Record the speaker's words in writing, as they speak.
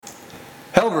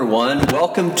Hello everyone,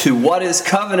 welcome to What is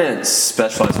Covenants,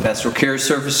 Specialized Pastoral Care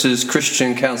Services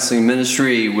Christian Counseling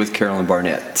Ministry with Carolyn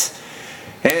Barnett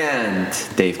and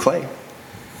Dave Clay.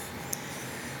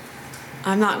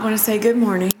 I'm not going to say good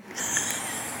morning.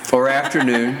 Or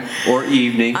afternoon, or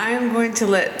evening. I am going to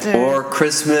let... or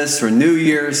Christmas, or New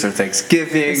Year's, or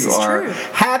Thanksgiving, or true.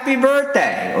 Happy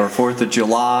Birthday, or 4th of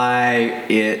July.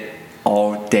 It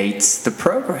all dates the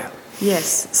program.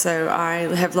 Yes, so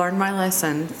I have learned my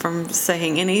lesson from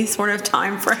saying any sort of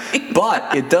time frame.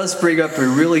 But it does bring up a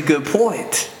really good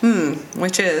point.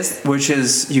 Which is? Which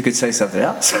is, you could say something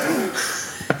else.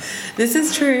 This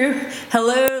is true.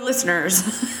 Hello, listeners.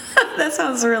 That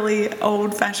sounds really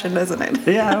old-fashioned, doesn't it?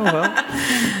 Yeah, well,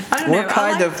 I don't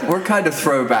know. we're kind of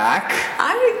throwback,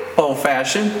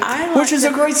 old-fashioned, I which is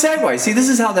a great segue. See, this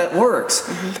is how that works.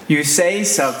 Mm-hmm. You say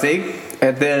something,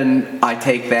 and then I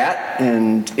take that,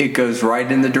 and it goes right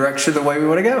in the direction of the way we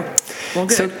want to go. Well,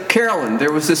 good. So, Carolyn,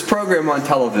 there was this program on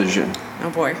television. Oh,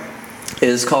 boy. It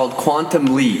is called Quantum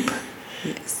Leap.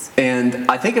 Yes. And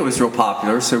I think it was real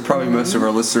popular, so probably most of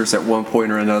our listeners at one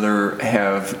point or another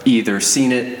have either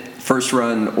seen it first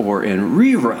run or in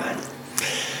rerun.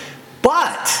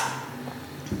 But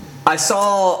I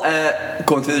saw,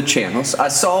 going through the channels, I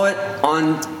saw it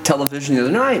on television the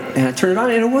other night, and I turned it on,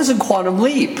 and it wasn't Quantum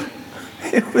Leap.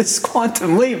 It was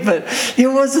Quantum Leap, but it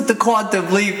wasn't the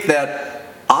Quantum Leap that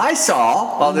I saw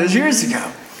all those years ago,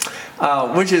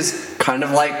 which is kind of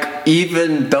like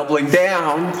even doubling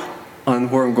down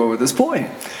on where I'm going with this point.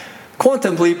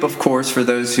 Quantum Leap, of course, for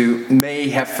those who may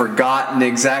have forgotten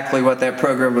exactly what that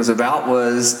program was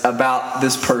about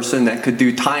this person that could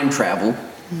do time travel.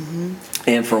 Mm-hmm.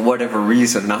 And for whatever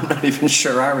reason, I'm not even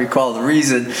sure I recall the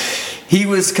reason, he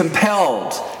was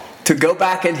compelled to go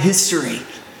back in history.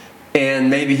 And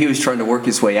maybe he was trying to work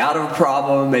his way out of a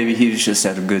problem. Maybe he was just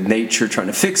out of good nature trying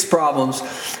to fix problems.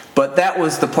 But that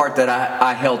was the part that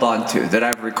I held on to, that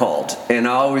I've recalled. And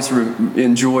I always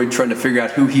enjoyed trying to figure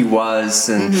out who he was.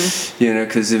 And,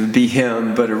 because it would be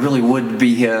him, but it really wouldn't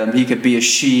be him. He could be a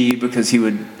she because he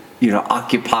would,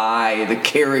 occupy the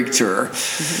character.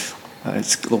 Mm-hmm.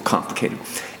 It's a little complicated.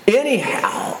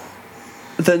 Anyhow,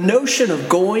 the notion of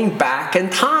going back in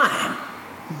time,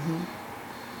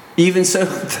 even so,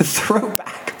 the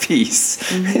throwback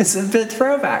piece is a bit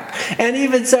throwback. And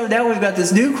even so, now we've got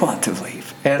this new Quantum Leap.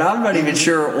 And I'm not even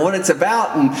sure what it's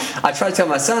about. And I tried to tell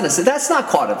my son, I said, that's not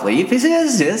Quantum Leap. He said,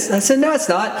 yes, it is. I said, no, it's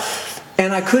not.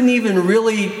 And I couldn't even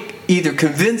really either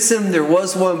convince him there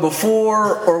was one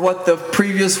before or what the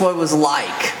previous one was like,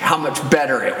 how much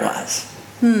better it was.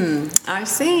 I've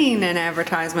seen an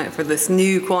advertisement for this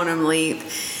new Quantum Leap.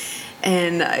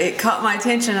 And it caught my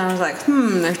attention. I was like,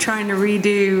 they're trying to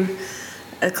redo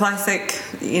a classic,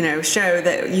 show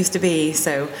that used to be.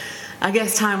 So I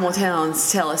guess time will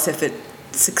tell us if it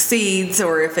succeeds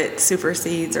or if it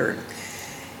supersedes or,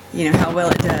 how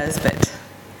well it does. But,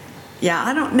 yeah,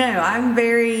 I don't know. I'm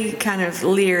very kind of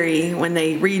leery when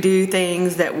they redo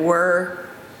things that were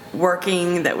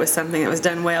working, that was something that was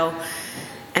done well.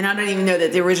 And I don't even know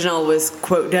that the original was,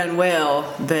 quote, done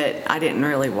well, but I didn't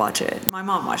really watch it. My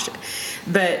mom watched it.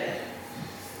 But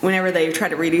whenever they try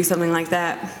to redo something like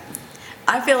that,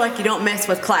 I feel like you don't mess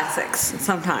with classics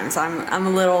sometimes. I'm a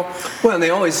little... Well, and they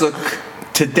always look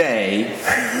today,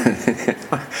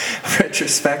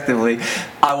 retrospectively,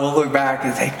 I will look back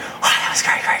and think, wow, that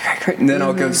was great. And then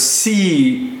I'll go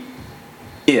see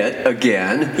it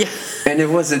again. Yeah. And it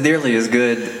wasn't nearly as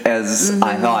good as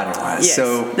I thought it was. Yes,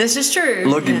 so this is true.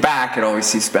 Looking back, it always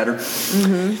seems better.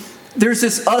 There's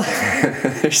this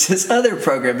other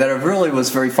program that I really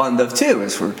was very fond of too,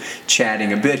 as we're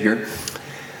chatting a bit here.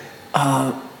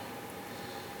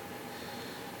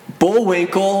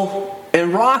 Bullwinkle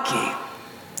and Rocky.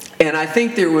 And I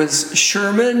think there was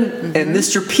Sherman and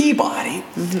Mr. Peabody.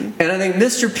 And I think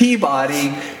Mr.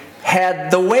 Peabody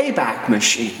had the Wayback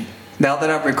Machine, now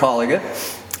that I'm recalling it.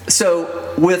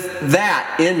 So with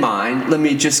that in mind, let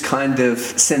me just kind of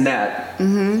send that,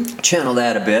 channel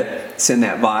that a bit, send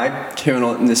that vibe,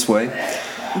 channel it in this way.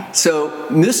 So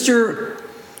Mr.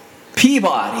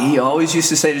 Peabody always used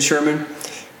to say to Sherman,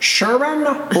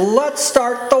 let's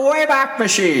start the Wayback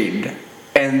Machine.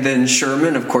 And then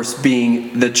Sherman, of course,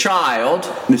 being the child,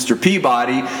 Mr.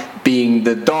 Peabody being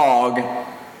the dog,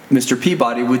 Mr.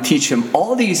 Peabody would teach him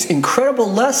all these incredible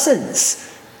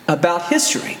lessons about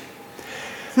history.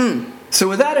 So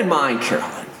with that in mind,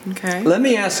 Carolyn, let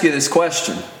me ask you this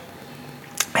question.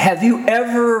 Have you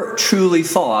ever truly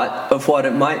thought of what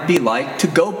it might be like to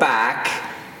go back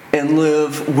and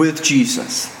live with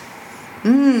Jesus?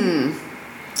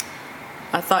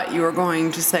 I thought you were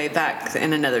going to say back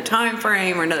in another time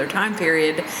frame or another time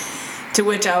period. To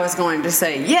which I was going to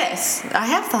say, yes, I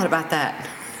have thought about that.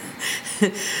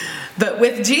 But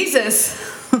with Jesus,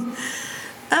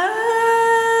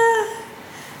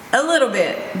 a little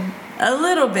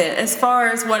bit, as far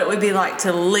as what it would be like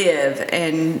to live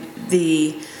and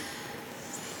the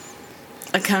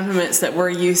accompaniments that we're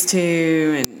used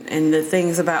to and the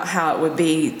things about how it would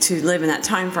be to live in that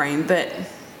time frame. But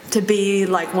to be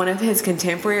like one of his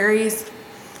contemporaries,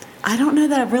 I don't know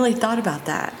that I've really thought about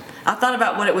that. I thought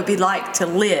about what it would be like to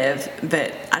live,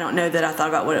 but I don't know that I thought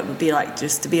about what it would be like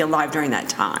just to be alive during that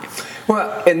time.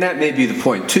 Well, and that may be the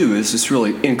point too, is it's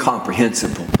really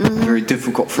incomprehensible, very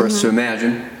difficult for us to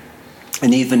imagine.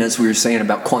 And even as we were saying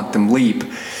about Quantum Leap,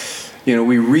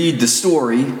 we read the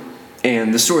story,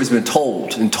 and the story's been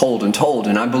told and told and told,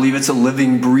 and I believe it's a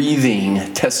living,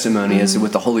 breathing testimony as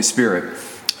with the Holy Spirit.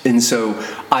 And so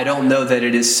I don't know that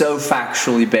it is so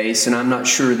factually based, and I'm not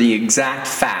sure the exact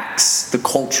facts, the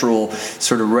cultural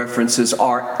sort of references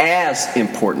are as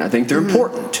important. I think they're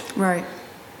important. Right.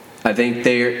 I think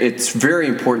it's very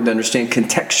important to understand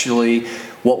contextually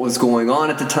what was going on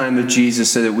at the time of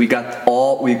Jesus so that we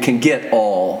can get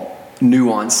all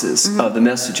nuances of the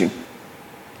messaging.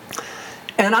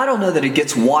 And I don't know that it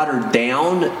gets watered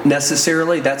down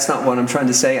necessarily. That's not what I'm trying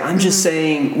to say. I'm just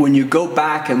saying when you go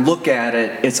back and look at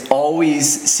it, it's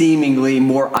always seemingly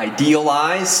more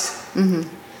idealized.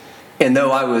 And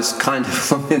though I was kind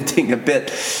of lamenting a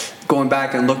bit, going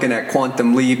back and looking at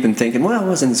Quantum Leap and thinking, well, it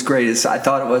wasn't as great as I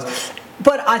thought it was.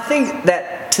 But I think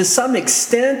that to some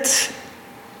extent,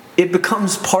 it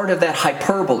becomes part of that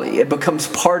hyperbole. It becomes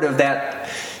part of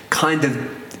that kind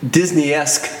of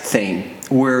Disney-esque thing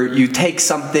where you take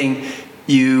something,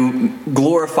 you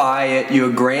glorify it, you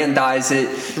aggrandize it,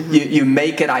 you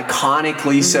make it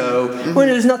iconically so. Well,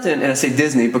 there's nothing, and I say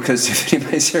Disney because if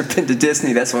anybody's ever been to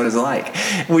Disney, that's what it's like.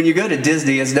 When you go to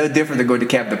Disney, it's no different than going to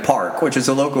Camden Park, which is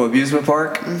a local amusement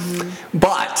park.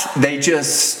 But they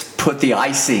just put the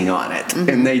icing on it,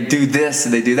 and they do this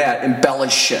and they do that,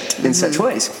 embellish it in such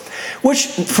ways. Which,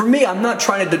 for me, I'm not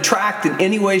trying to detract in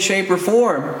any way, shape, or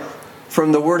form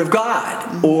from the Word of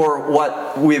God or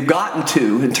what we've gotten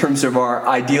to in terms of our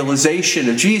idealization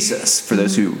of Jesus, for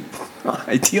those who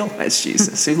idealize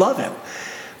Jesus, who love Him.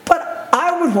 But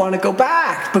I would want to go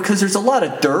back because there's a lot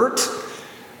of dirt.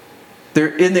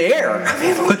 They're in the air, I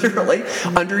mean, literally,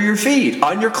 under your feet,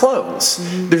 on your clothes.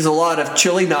 There's a lot of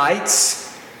chilly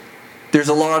nights. There's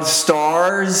a lot of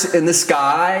stars in the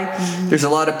sky. There's a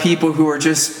lot of people who are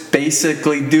just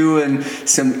basically doing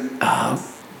some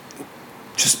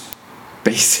just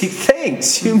basic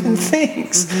things, human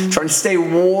things, trying to stay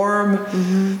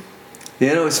warm.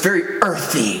 It's very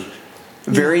earthy,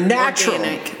 very natural.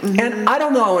 Organic. And I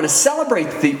don't know, I want to celebrate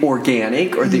the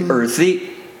organic or the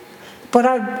earthy, but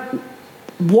I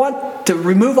want to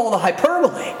remove all the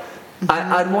hyperbole.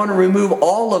 I'd want to remove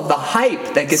all of the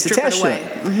hype that gets attached to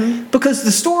it. Because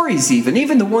the stories,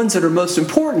 even the ones that are most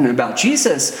important about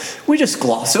Jesus, we just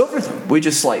gloss over them. We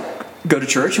just go to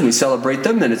church and we celebrate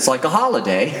them, and it's like a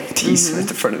holiday. Tease at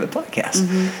the front of the podcast.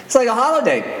 It's like a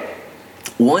holiday.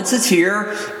 Once it's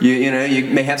here, you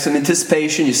may have some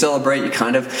anticipation, you celebrate, you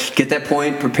kind of get that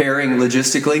point preparing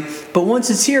logistically. But once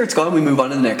it's here, it's gone, we move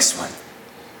on to the next one.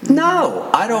 No,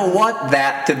 I don't want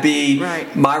that to be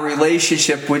my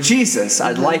relationship with Jesus.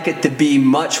 I'd like it to be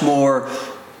much more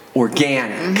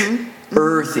organic,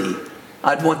 earthy.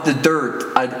 I'd want the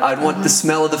dirt. I'd want the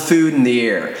smell of the food in the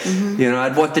air.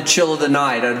 I'd want the chill of the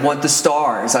night. I'd want the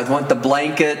stars. I'd want the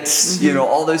blankets.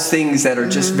 All those things that are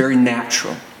just very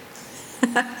natural.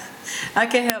 I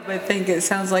can't help but think it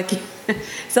sounds like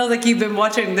you've been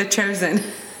watching The Chosen.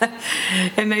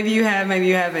 And maybe you have, maybe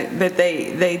you haven't, but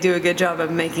they do a good job of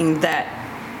making that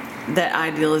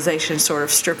idealization sort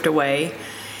of stripped away,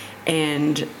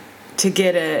 and to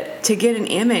get an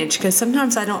image, because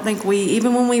sometimes I don't think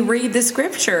even when we read the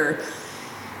scripture,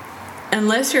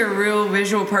 unless you're a real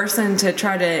visual person to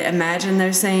try to imagine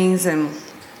those things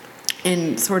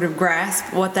and sort of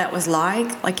grasp what that was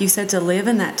like you said, to live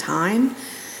in that time,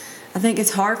 I think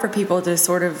it's hard for people to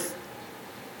sort of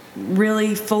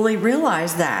really fully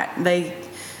realize that.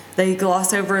 They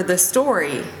gloss over the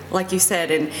story, like you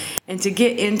said, and to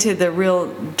get into the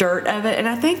real dirt of it. And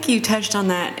I think you touched on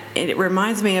that. It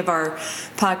reminds me of our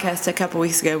podcast a couple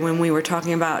weeks ago when we were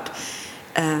talking about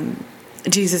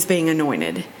Jesus being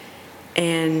anointed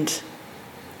and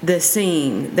the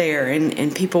scene there,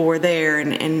 and people were there,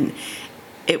 and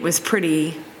it was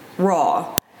pretty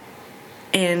raw.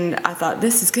 And I thought,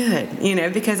 this is good,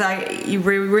 because you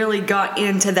really got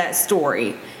into that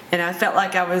story. And I felt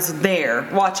like I was there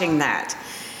watching that.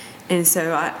 And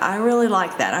so I really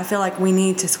like that. I feel like we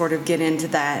need to sort of get into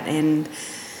that and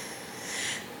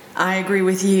I agree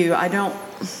with you. I don't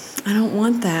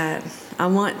want that. I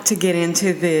want to get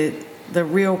into the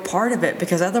real part of it,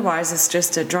 because otherwise it's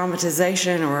just a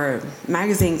dramatization or a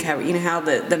magazine cover. You know how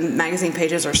the magazine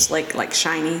pages are slick, like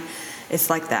shiny? It's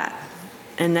like that.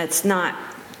 And that's not,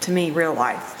 to me, real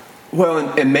life.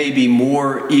 Well, and maybe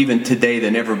more even today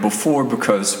than ever before,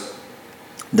 because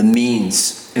the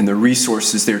means and the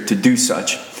resources there to do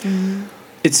such. Mm-hmm.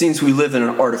 It seems we live in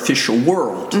an artificial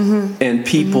world, and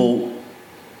people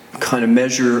kind of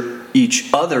measure each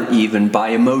other even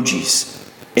by emojis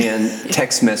and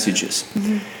text messages.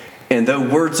 And though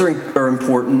words are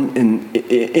important and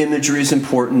imagery is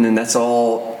important, and that's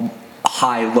all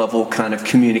high level kind of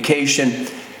communication,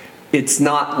 it's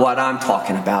not what I'm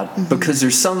talking about, because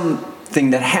there's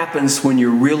something that happens when you're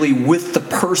really with the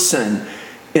person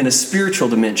in a spiritual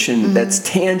dimension that's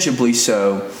tangibly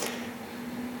so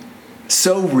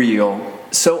real,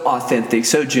 so authentic,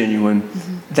 so genuine,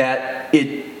 that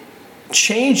it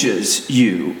changes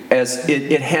you, as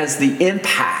it has the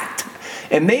impact.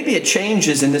 And maybe it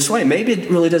changes in this way. Maybe it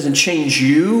really doesn't change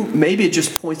you. Maybe it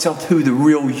just points out who the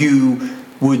real you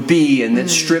would be, and it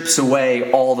strips away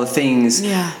all the things,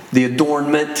 the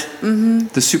adornment,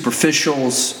 the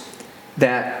superficials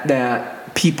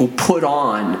that people put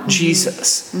on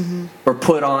Jesus, or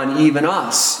put on even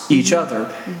us, each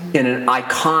other, in an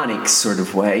iconic sort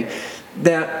of way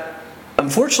that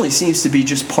unfortunately seems to be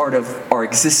just part of our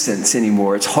existence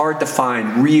anymore. It's hard to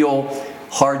find real,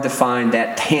 hard to find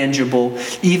that tangible,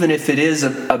 even if it is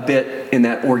a bit in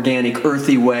that organic,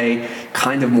 earthy way,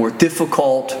 kind of more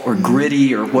difficult or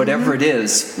gritty or whatever it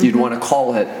is you'd want to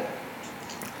call it.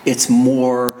 It's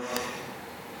more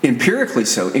empirically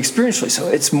so, experientially so.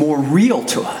 It's more real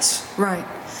to us. Right.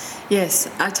 Yes,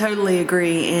 I totally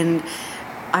agree. And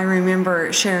I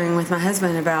remember sharing with my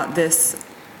husband about this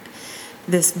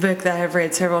book that I've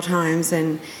read several times,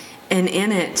 and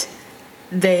in it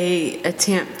they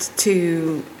attempt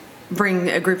to bring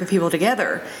a group of people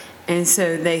together. And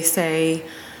so they say,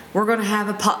 we're going to have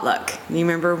a potluck. You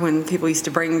remember when people used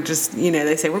to bring just,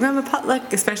 they say, we're going to have a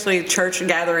potluck, especially at church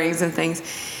gatherings and things.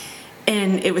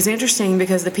 And it was interesting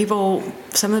because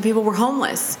some of the people were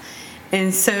homeless.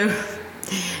 And so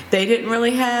they didn't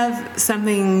really have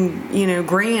something,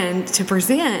 grand to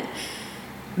present.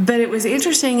 But it was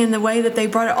interesting in the way that they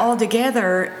brought it all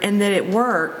together and that it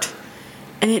worked.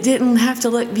 And it didn't have to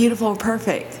look beautiful or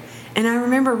perfect. And I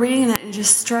remember reading that, and it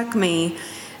just struck me.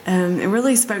 It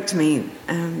really spoke to me,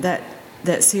 that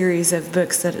series of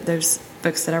books, those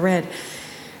books that I read.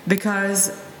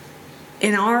 Because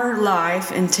in our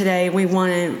life and today, we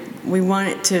want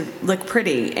it to look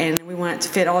pretty, and we want it to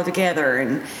fit all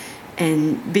together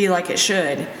and be like it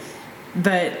should.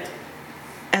 But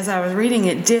as I was reading,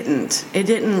 it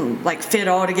didn't like fit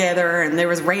all together, and there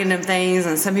was random things,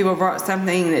 and some people brought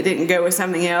something that didn't go with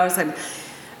something else,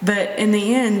 but in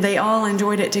the end they all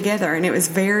enjoyed it together, and it was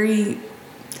very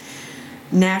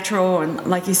natural, and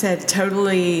like you said,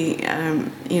 totally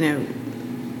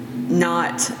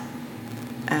not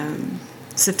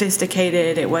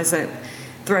sophisticated. It wasn't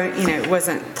it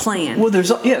wasn't planned. Well, I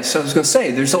was going to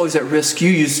say, there's always that risk. You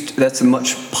used, that's a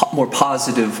much more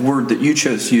positive word that you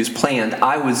chose to use, planned.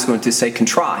 I was going to say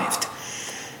contrived.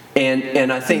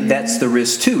 And I think that's the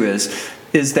risk too,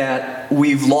 is that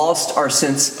we've lost our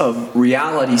sense of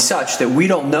reality such that we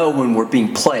don't know when we're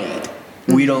being played.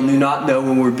 We do not know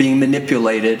when we're being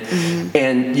manipulated.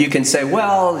 And you can say,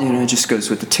 well, it just goes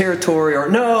with the territory, or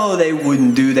no, they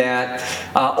wouldn't do that.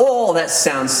 That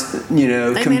sounds,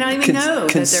 they may not even know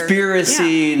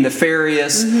conspiracy,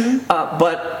 nefarious.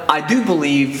 But I do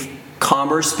believe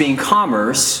commerce being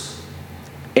commerce,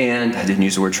 and I didn't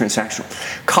use the word transactional,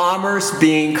 commerce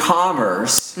being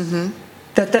commerce,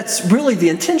 that's really the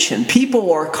intention.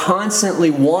 People are constantly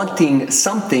wanting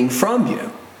something from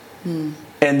you.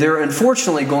 And they're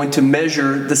unfortunately going to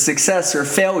measure the success or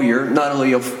failure, not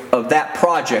only of that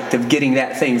project, of getting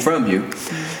that thing from you,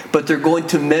 but they're going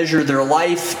to measure their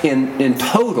life in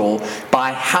total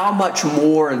by how much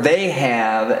more they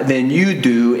have than you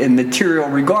do in material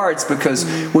regards, because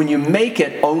when you make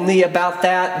it only about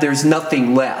that, there's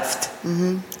nothing left.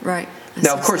 Right. That's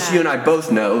now, of course, sad. You and I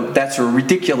both know that's a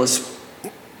ridiculous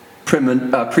premise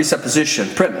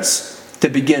to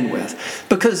begin with,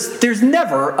 because there's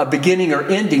never a beginning or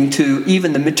ending to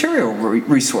even the material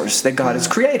resource that God has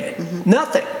created.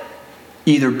 Nothing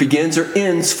either begins or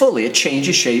ends fully. It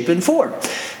changes shape and form.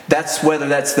 That's whether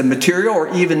that's the material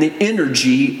or even the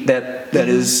energy that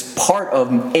is part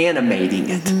of animating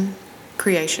it.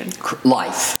 Creation.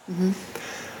 Life.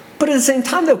 But at the same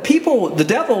time, though, the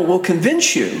devil will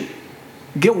convince you,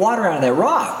 get water out of that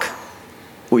rock.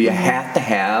 Well, you have to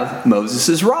have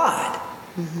Moses' rod.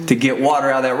 to get water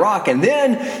out of that rock. And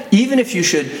then, even if you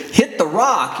should hit the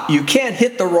rock, you can't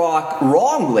hit the rock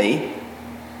wrongly,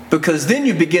 because then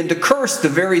you begin to curse the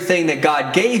very thing that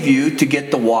God gave you to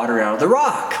get the water out of the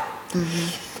rock.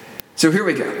 So here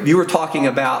we go. You were talking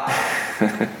about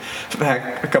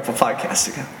back a couple podcasts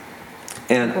ago.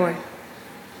 And Boy.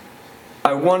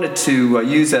 I wanted to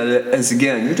use that as,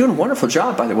 again, you're doing a wonderful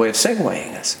job, by the way, of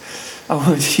segueing us. I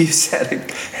wanted to use that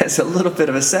as a little bit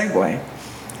of a segue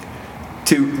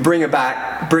to bring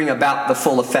about the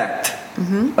full effect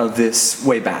of this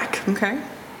way back. Okay.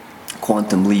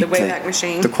 Quantum leap. The Wayback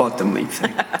Machine. The quantum leap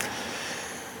thing.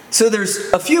 So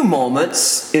there's a few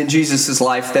moments in Jesus'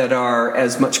 life that are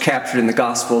as much captured in the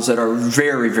Gospels that are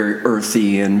very, very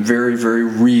earthy and very, very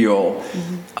real.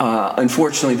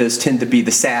 Unfortunately, those tend to be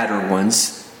the sadder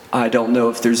ones. I don't know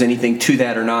if there's anything to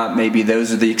that or not. Maybe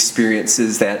those are the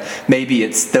experiences that, maybe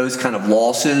it's those kind of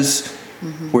losses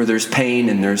where there's pain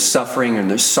and there's suffering and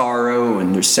there's sorrow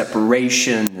and there's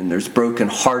separation and there's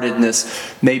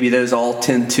brokenheartedness. Maybe those all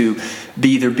tend to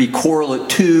either be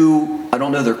correlate to, I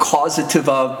don't know, they're causative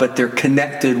of, but they're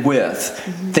connected with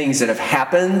things that have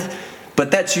happened.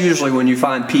 But that's usually when you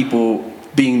find people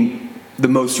being the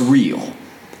most real,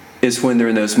 is when they're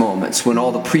in those moments, when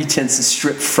all the pretense is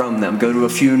stripped from them. Go to a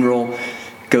funeral,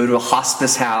 go to a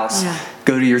hospice house,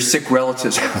 go to your sick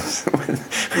relative's house.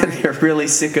 When they're really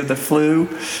sick of the flu,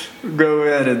 go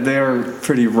in and they're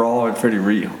pretty raw and pretty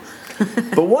real.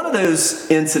 But one of those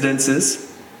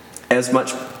incidences, as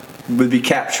much would be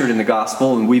captured in the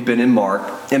gospel, and we've been in Mark,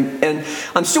 and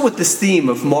I'm still with this theme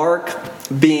of Mark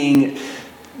being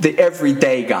the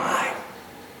everyday guy,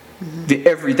 the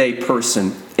everyday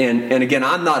person. And again,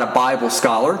 I'm not a Bible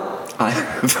scholar.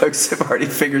 Folks have already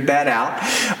figured that out.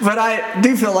 But I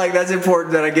do feel like that's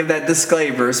important that I give that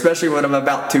disclaimer, especially when I'm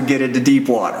about to get into deep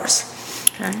waters.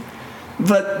 Okay.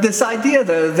 But this idea,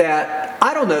 though, that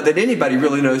I don't know that anybody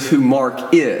really knows who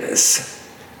Mark is.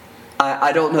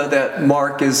 I don't know that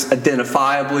Mark is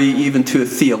identifiably even to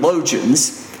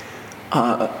theologians.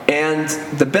 And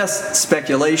the best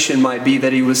speculation might be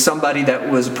that he was somebody that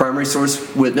was a primary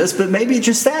source witness, but maybe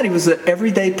just that, he was an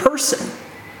everyday person.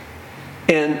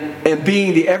 And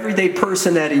being the everyday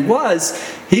person that he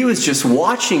was just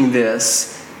watching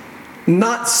this,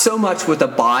 not so much with a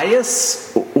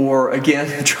bias or,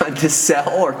 again, trying to sell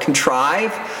or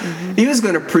contrive. He was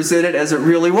going to present it as it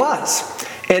really was.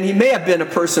 And he may have been a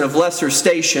person of lesser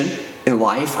station in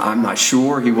life. I'm not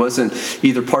sure. He wasn't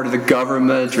either part of the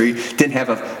government, or he didn't have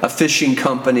a fishing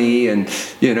company, and,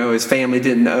 his family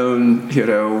didn't own,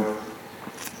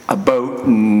 a boat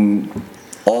and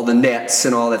all the nets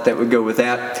and all that would go with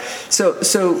that.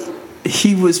 So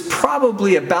he was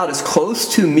probably about as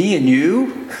close to me and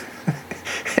you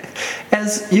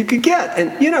as you could get.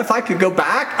 And, if I could go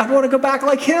back, I'd want to go back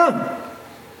like him.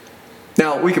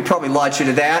 Now, we could probably launch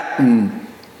into that and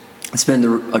spend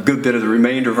a good bit of the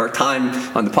remainder of our time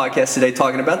on the podcast today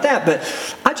talking about that. But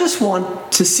I just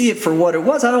want to see it for what it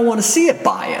was. I don't want to see it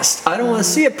biased. I don't want to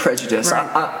see it prejudiced.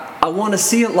 Right. I want to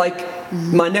see it like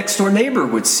my next door neighbor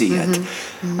would see it.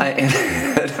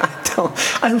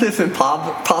 I live in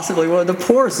possibly one of the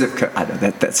poorest zip codes. I know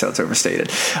that sounds overstated.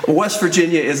 West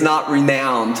Virginia is not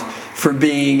renowned for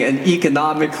being an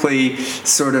economically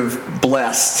sort of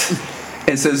blessed.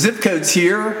 And so zip codes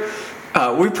here,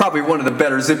 we're probably one of the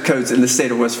better zip codes in the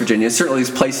state of West Virginia. Certainly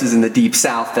there's places in the deep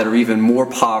south that are even more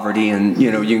poverty, and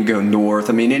you can go north.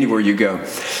 I mean, anywhere you go,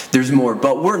 there's more.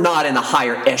 But we're not in the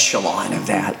higher echelon of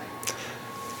that.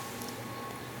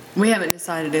 We haven't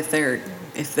decided if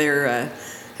they're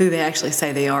who they actually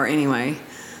say they are anyway.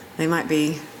 They might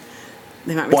be.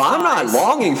 Well, I'm not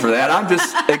longing for that. I'm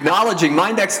just acknowledging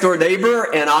my next door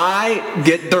neighbor and I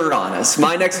get dirt on us.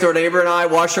 My next door neighbor and I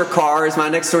wash our cars. My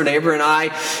next door neighbor and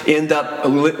I end up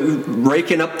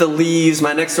raking up the leaves.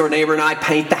 My next door neighbor and I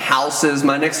paint the houses.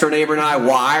 My next door neighbor and I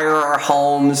wire our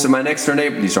homes. And my next door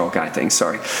neighbor, these are all kind of things,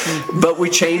 sorry. But we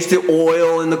change the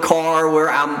oil in the car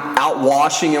where I'm out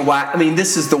washing and I mean,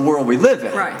 this is the world we live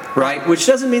in. Right? Which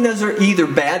doesn't mean those are either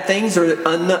bad things or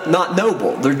not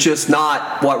noble. They're just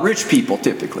not what rich people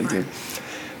typically do.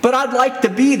 But I'd like to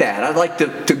be that. I'd like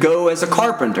to go as a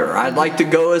carpenter. I'd like to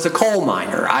go as a coal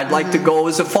miner. I'd like to go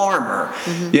as a farmer.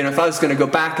 If I was going to go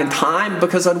back in time,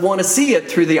 because I'd want to see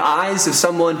it through the eyes of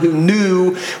someone who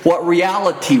knew what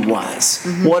reality was,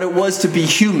 what it was to be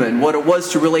human, what it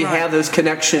was to really have those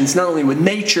connections, not only with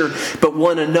nature, but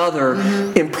one another.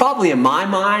 And probably in my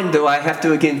mind, though I have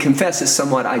to again confess is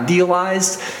somewhat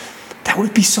idealized, that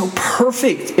would be so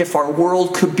perfect if our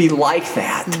world could be like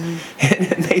that.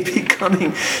 And it may be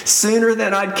coming sooner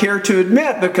than I'd care to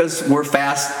admit because we're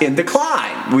fast in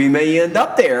decline. We may end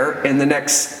up there in the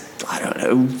next I don't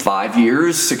know, 5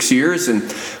 years, 6 years, and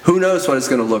who knows what it's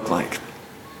going to look like.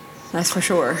 That's for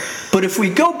sure. But if we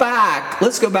go back,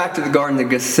 let's go back to the Garden of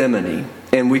Gethsemane.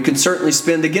 And we can certainly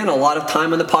spend, again, a lot of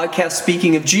time on the podcast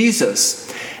speaking of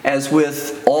Jesus, as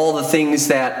with all the things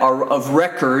that are of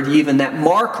record, even that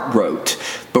Mark wrote.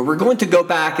 But we're going to go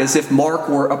back as if Mark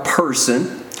were a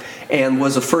person and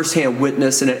was a firsthand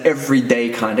witness and an everyday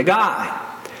kind of guy.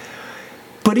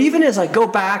 But even as I go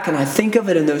back and I think of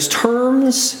it in those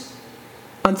terms,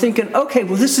 I'm thinking, okay,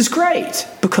 well, this is great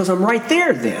because I'm right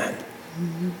there then.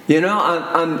 You know,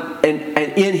 I'm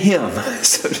in him,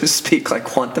 so to speak, like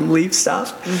quantum leap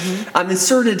stuff. I'm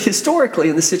inserted historically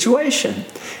in the situation.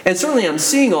 And certainly I'm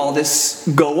seeing all this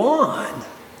go on.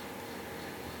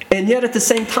 And yet at the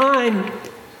same time,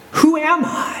 who am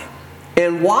I?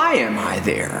 And why am I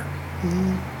there?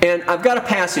 And I've got a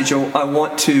passage I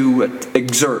want to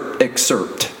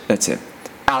excerpt, that's it,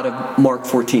 out of Mark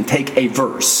 14. Take a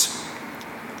verse,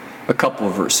 a couple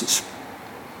of verses.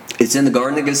 It's in the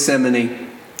Garden of Gethsemane.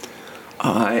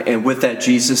 And with that,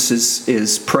 Jesus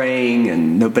is praying,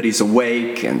 and nobody's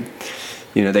awake, and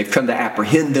they've come to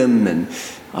apprehend him, and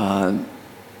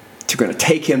they're going to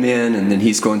take him in, and then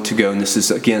he's going to go. And this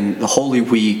is again the Holy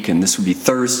Week, and this would be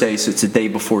Thursday, so it's a day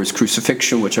before his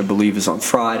crucifixion, which I believe is on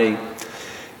Friday.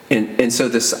 And so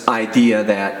this idea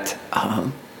that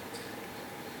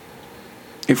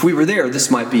if we were there,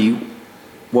 this might be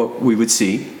what we would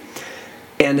see.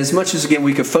 And as much as again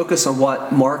we could focus on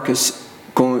what Mark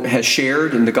has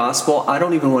shared in the gospel, I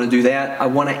don't even want to do that. I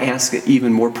want to ask an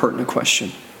even more pertinent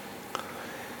question.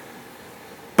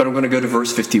 But I'm going to go to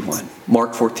verse 51,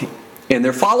 Mark 14. And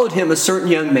there followed him a certain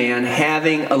young man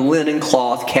having a linen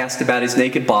cloth cast about his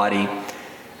naked body.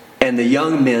 And the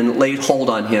young men laid hold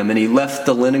on him, and he left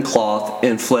the linen cloth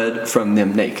and fled from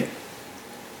them naked.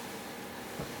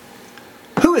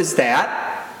 Who is that?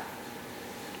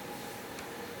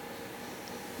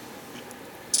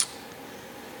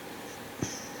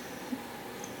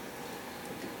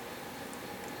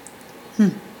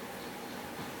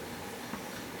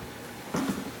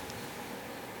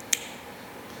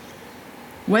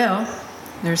 Well,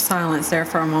 there's silence there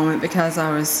for a moment because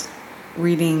I was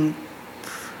reading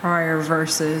prior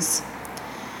verses.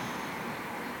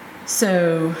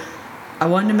 So I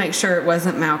wanted to make sure it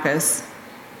wasn't Malchus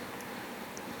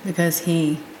because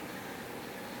he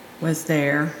was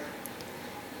there.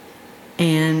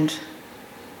 And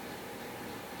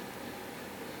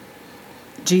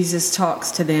Jesus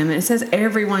talks to them. And it says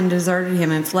everyone deserted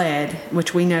him and fled,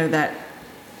 which we know that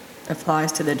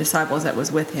applies to the disciples that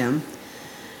was with him.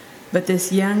 But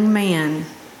this young man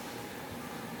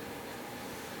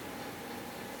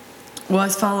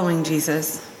was following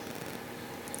Jesus.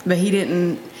 But he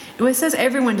didn't. It says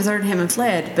everyone deserted him and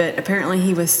fled, but apparently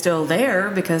he was still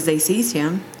there because they seized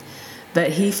him.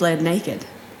 But he fled naked.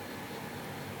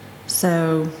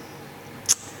 So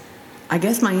I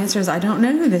guess my answer is I don't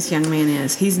know who this young man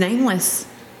is. He's nameless.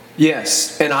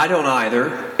 Yes, and I don't either.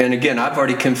 And again, I've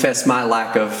already confessed my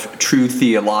lack of true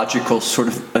theological sort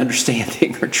of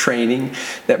understanding or training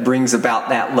that brings about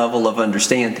that level of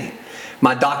understanding.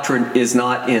 My doctrine is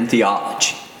not in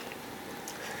theology.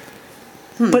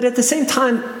 But at the same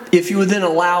time, if you would then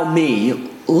allow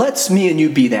me, let's me and you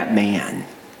be that man.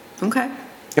 Okay.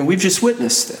 And we've just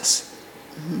witnessed this.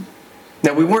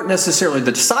 Now, we weren't necessarily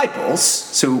the disciples,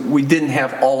 so we didn't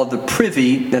have all of the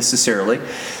privy necessarily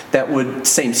that would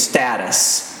same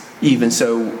status, even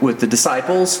so with the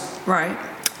disciples. Right.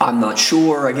 I'm not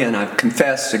sure. Again, I've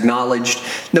confessed, acknowledged.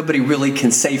 Nobody really can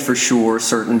say for sure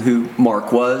certain who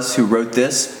Mark was, who wrote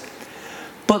this.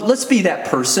 But let's be that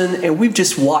person, and we've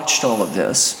just watched all of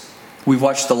this. We've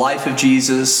watched the life of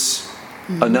Jesus,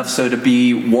 enough so to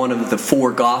be one of the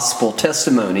 4 gospel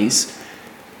testimonies,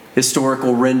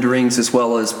 historical renderings as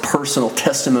well as personal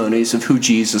testimonies of who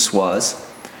Jesus was.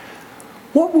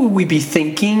 What would we be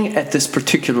thinking at this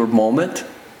particular moment?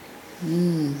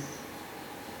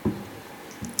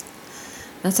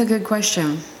 That's a good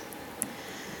question.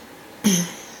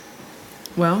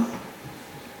 Well,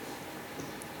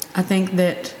 I think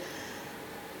that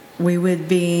we would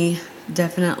be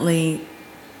definitely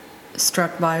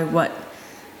struck by what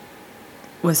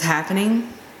was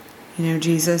happening.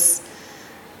 Jesus,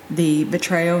 the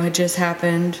betrayal had just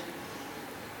happened.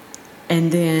 And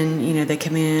then, they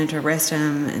come in to arrest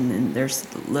him, and then there's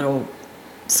a little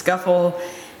scuffle.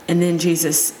 And then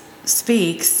Jesus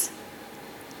speaks.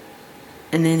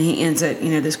 And then he ends it,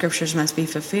 the scriptures must be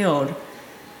fulfilled.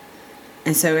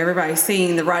 And so everybody's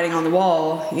seeing the writing on the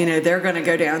wall, they're going to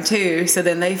go down too. So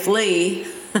then they flee.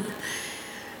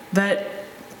 But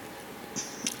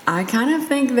I kind of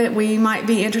think that we might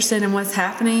be interested in what's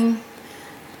happening.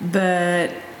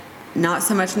 But not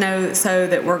so much know so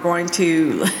that we're going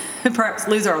to perhaps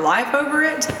lose our life over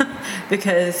it,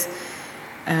 because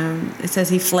it says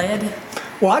he fled.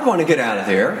 Well, I'd want to get out of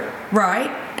there. Right.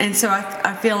 And so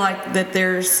I feel like that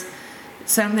there's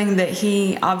something that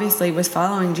he obviously was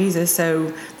following Jesus.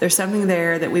 So there's something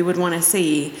there that we would want to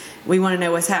see. We want to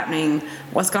know what's happening,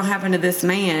 what's going to happen to this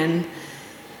man.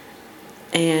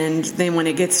 And then when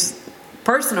it gets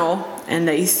personal and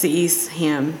they seize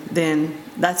him, then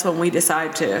that's when we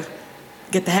decide to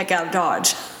get the heck out of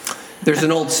Dodge. There's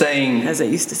an old saying, as they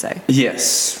used to say.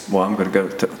 Yes. Well, I'm going to go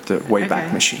to the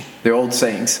Wayback Machine. The old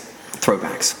sayings,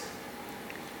 throwbacks.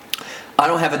 I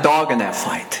don't have a dog in that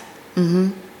fight.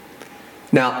 Mm-hmm.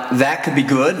 Now, that could be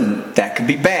good and that could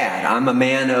be bad. I'm a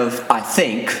man of, I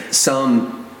think,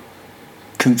 some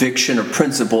conviction or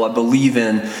principle. I believe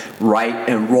in right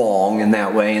and wrong in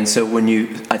that way. And so when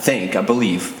you, I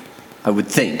would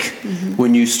think,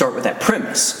 when you start with that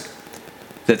premise,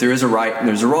 that there is a right and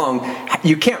there's a wrong,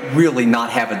 you can't really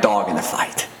not have a dog in the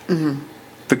fight. Mm-hmm.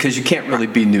 Because you can't really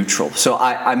be neutral. So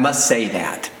I must say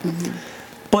that. Mm-hmm.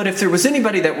 But if there was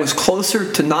anybody that was closer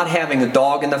to not having a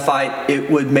dog in the fight, it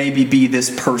would maybe be this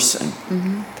person.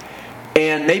 Mm-hmm.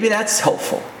 And maybe that's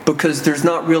helpful, because there's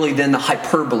not really then the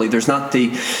hyperbole, there's not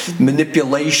the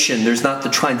manipulation, there's not the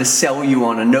trying to sell you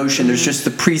on a notion, there's just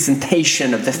the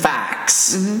presentation of the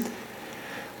facts. Mm-hmm.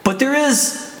 But there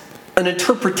is an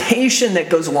interpretation that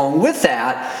goes along with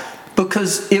that,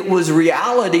 because it was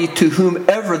reality to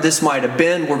whomever this might have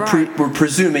been. We're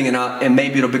presuming, and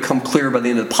maybe it'll become clear by the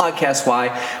end of the podcast why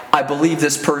I believe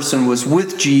this person was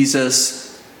with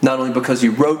Jesus, not only because he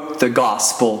wrote the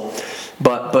gospel,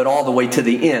 but all the way to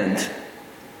the end.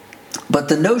 But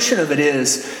the notion of it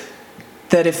is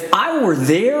that if I were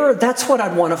there, that's what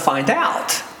I'd want to find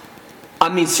out. I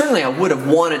mean, certainly I would have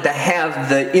wanted to have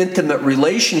the intimate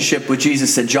relationship with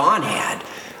Jesus that John had.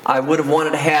 I would have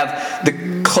wanted to have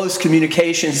the close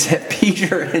communications that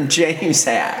Peter and James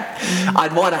had.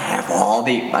 I'd want to have all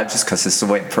the, just because this is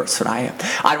the way person I am,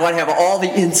 I'd want to have all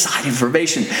the inside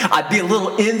information. I'd be a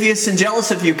little envious and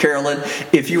jealous of you, Carolyn,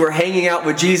 if you were hanging out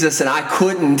with Jesus and I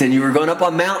couldn't, and you were going up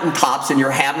on mountaintops and you're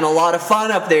having a lot of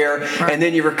fun up there, right, and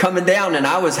then you were coming down and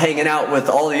I was hanging out with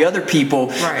all the other people,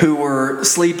 right, who were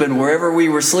sleeping wherever we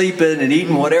were sleeping and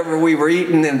eating whatever we were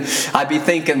eating, and I'd be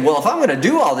thinking, well, if I'm going to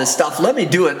do all this stuff, let me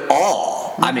do it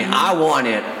all. I mean, I want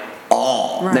it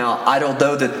all. Right. Now, I don't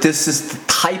know that this is the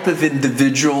type of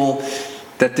individual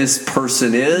that this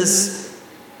person is,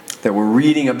 that we're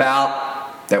reading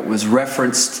about, that was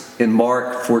referenced in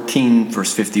Mark 14,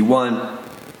 verse 51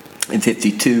 and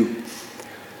 52.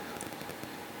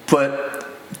 But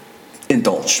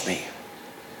indulge me.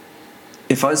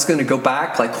 If I was going to go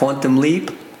back like Quantum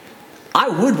Leap, I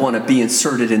would want to be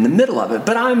inserted in the middle of it,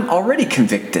 but I'm already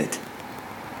convicted.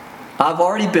 I've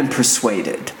already been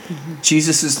persuaded. Mm-hmm.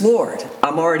 Jesus is Lord.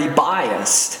 I'm already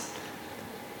biased.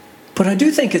 But I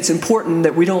do think it's important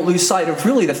that we don't lose sight of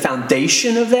really the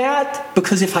foundation of that,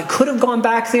 because if I could have gone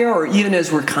back there, or even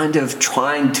as we're kind of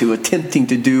attempting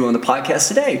to do on the podcast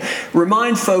today,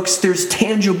 remind folks there's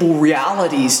tangible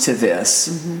realities to this.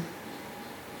 Mm-hmm.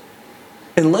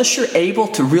 Unless you're able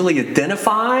to really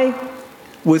identify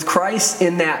with Christ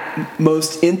in that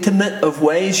most intimate of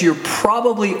ways, you're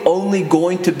probably only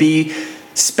going to be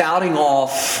spouting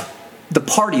off the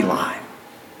party line.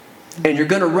 And you're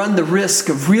going to run the risk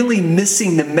of really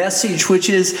missing the message, which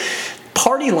is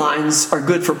party lines are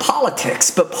good for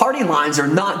politics, but party lines are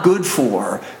not good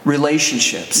for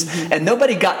relationships. Mm-hmm. And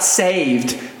nobody got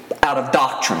saved out of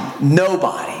doctrine.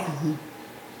 Nobody. Mm-hmm.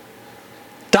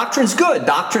 Doctrine's good.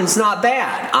 Doctrine's not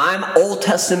bad. I'm Old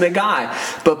Testament guy.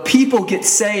 But people get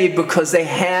saved because they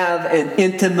have an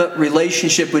intimate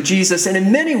relationship with Jesus. And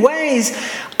in many ways,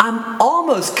 I'm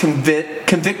almost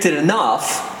convicted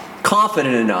enough,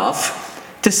 confident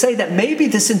enough, to say that maybe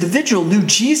this individual knew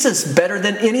Jesus better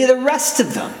than any of the rest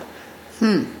of them.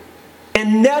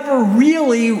 And never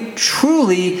really,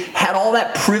 truly had all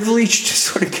that privileged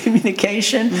sort of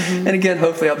communication. Mm-hmm. And again,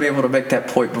 hopefully I'll be able to make that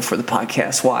point before the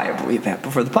podcast, why I believe that,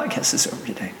 before the podcast is over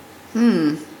today.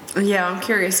 Yeah, I'm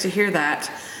curious to hear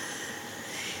that.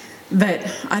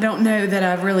 But I don't know that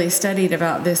I've really studied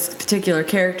about this particular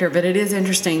character, but it is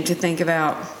interesting to think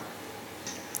about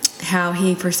how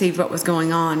he perceived what was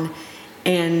going on.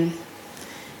 And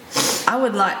I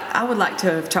would like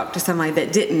to have talked to somebody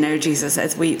that didn't know Jesus,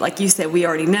 as we, like you said, we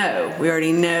already know. We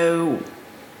already know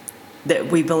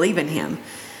that we believe in him.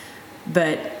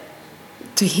 But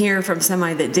to hear from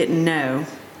somebody that didn't know,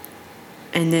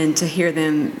 and then to hear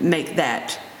them make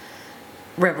that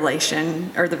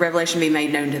revelation, or the revelation be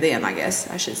made known to them, I guess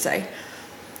I should say.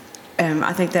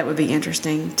 I think that would be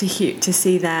interesting to hear, to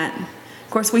see that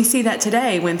course, we see that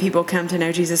today when people come to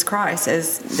know Jesus Christ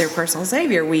as their personal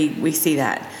Savior. We see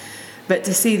that. But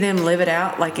to see them live it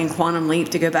out, like in Quantum Leap,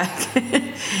 to go back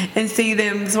and see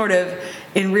them sort of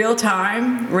in real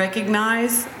time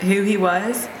recognize who he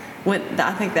was,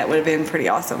 I think that would have been pretty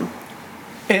awesome.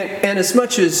 And as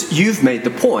much as you've made the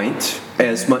point,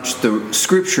 as much the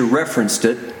Scripture referenced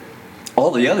it,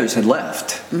 all the others had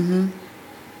left. Mm-hmm.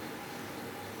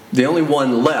 The only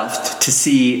one left to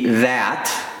see that,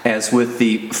 as with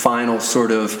the final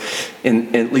sort of,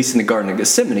 at least in the Garden of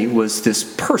Gethsemane, was this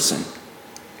person.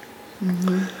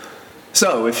 Mm-hmm.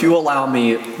 So, if you allow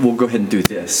me, we'll go ahead and do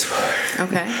this.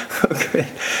 Okay.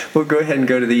 We'll go ahead and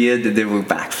go to the end, and then we'll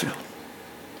backfill.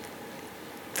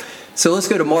 So let's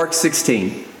go to Mark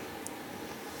 16.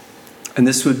 And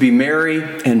this would be Mary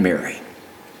and Mary.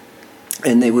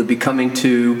 And they would be coming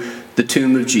to the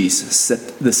tomb of Jesus,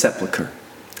 the sepulcher.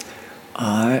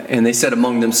 And they said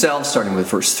among themselves, starting with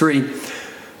verse 3,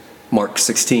 Mark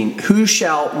 16, "Who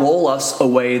shall roll us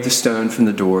away the stone from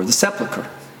the door of the sepulcher?"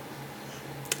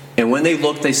 And when they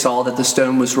looked, they saw that the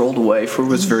stone was rolled away, for it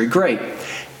was very great.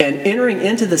 And entering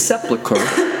into the sepulcher,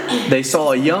 they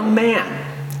saw a young man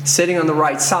sitting on the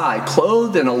right side,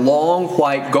 clothed in a long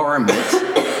white garment.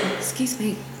 Excuse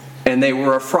me. And they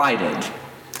were affrighted.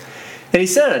 And he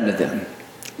said unto them,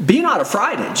 "Be not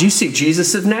affrighted. You seek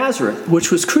Jesus of Nazareth, which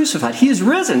was crucified. He is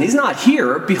risen. He's not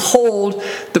here. Behold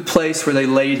the place where they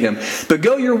laid him. But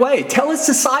go your way. Tell his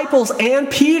disciples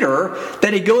and Peter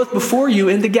that he goeth before you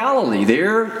into Galilee.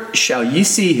 There shall ye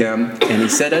see him. And he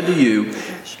said unto you,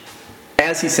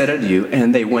 as he said unto you."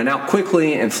 And they went out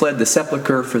quickly and fled the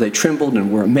sepulchre, for they trembled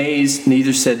and were amazed.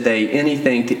 Neither said they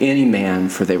anything to any man,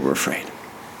 for they were afraid.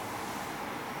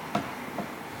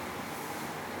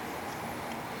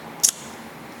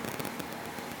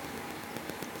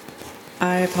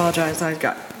 I apologize. I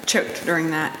got choked during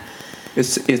that.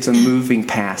 It's a moving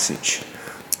passage.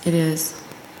 It is.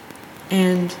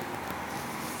 And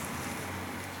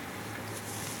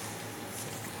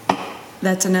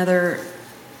that's another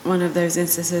one of those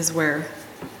instances where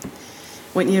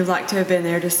wouldn't you have liked to have been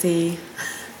there to see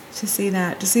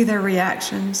their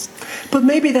reactions? But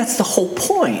maybe that's the whole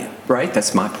point, right?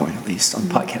 That's my point, at least, on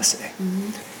the podcast today.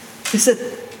 Mm-hmm. Is that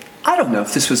I don't know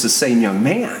if this was the same young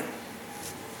man.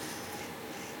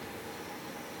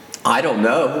 I don't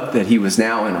know that he was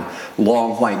now in a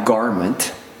long white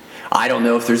garment. I don't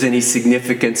know if there's any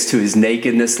significance to his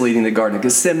nakedness leading the Garden of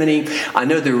Gethsemane. I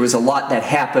know there was a lot that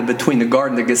happened between the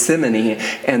Garden of Gethsemane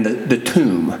and the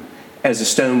tomb as the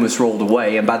stone was rolled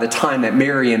away. And by the time that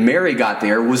Mary got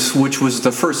there, which was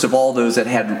the first of all those that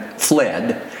had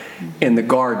fled in the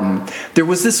garden,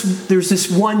 there's this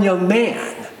one young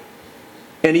man,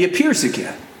 and he appears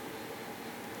again.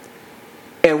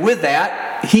 And with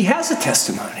that, he has a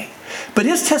testimony. But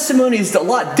his testimony is a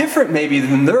lot different maybe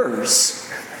than theirs.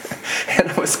 And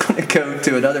I was going to go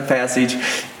to another passage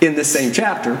in the same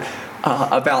chapter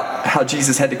about how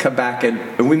Jesus had to come back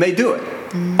and we may do it,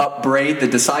 upbraid the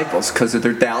disciples because of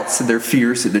their doubts and their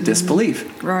fears and their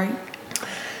disbelief. Right.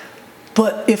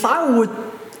 But if I would,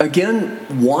 again,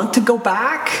 want to go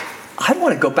back, I'd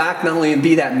want to go back not only and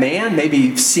be that man, maybe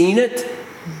you've seen it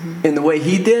in the way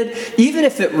he did. Even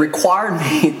if it required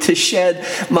me to shed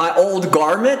my old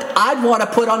garment, I'd want to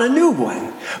put on a new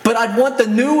one. But I'd want the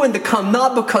new one to come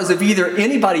not because of either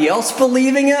anybody else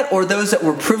believing it or those that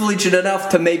were privileged enough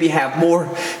to maybe have more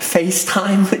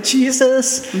FaceTime with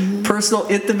Jesus, personal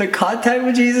intimate contact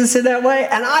with Jesus in that way.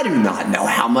 And I do not know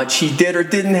how much he did or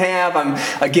didn't have. I'm,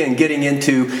 again, getting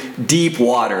into deep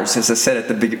waters, as I said at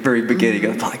the very beginning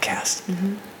of the podcast.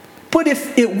 But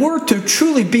if it were to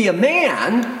truly be a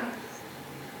man,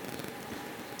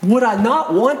 would I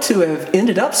not want to have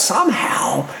ended up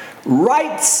somehow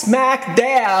right smack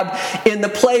dab in the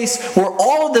place where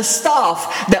all of the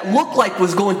stuff that looked like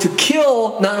was going to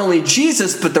kill not only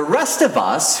Jesus, but the rest of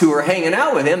us who were hanging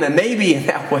out with him, and maybe in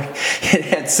that way it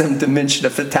had some dimension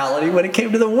of fatality when it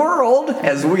came to the world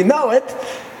as we know it,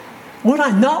 would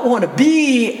I not want to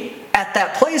be at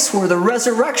that place where the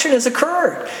resurrection has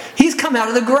occurred? He's come out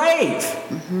of the grave.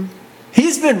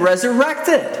 He's been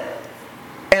resurrected.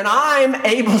 And I'm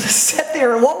able to sit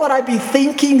there, and what would I be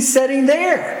thinking sitting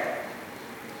there?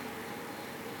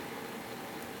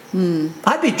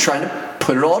 I'd be trying to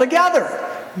put it all together.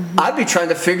 I'd be trying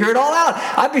to figure it all out.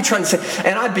 I'd be trying to say,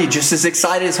 and I'd be just as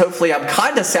excited as hopefully I'm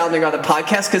kind of sounding on the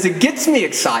podcast, because it gets me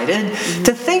excited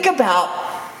to think about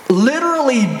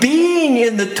literally being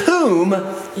in the tomb.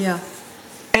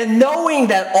 And knowing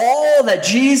that all that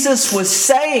Jesus was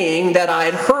saying, that I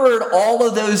had heard all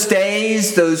of those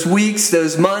days, those weeks,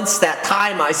 those months, that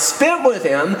time I spent with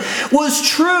him, was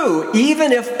true,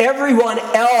 even if everyone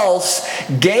else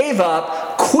gave up,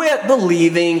 quit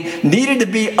believing, needed to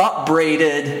be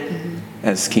upbraided,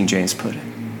 as King James put it.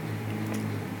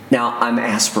 Now, I'm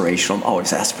aspirational. I'm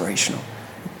always aspirational.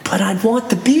 But I'd want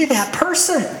to be that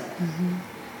person.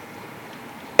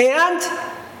 And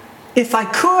if I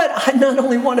could, I'd not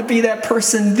only want to be that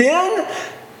person then,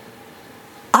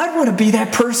 I'd want to be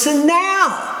that person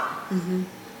now.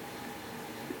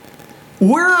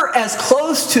 We're as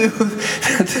close to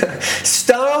the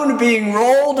stone being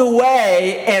rolled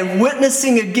away and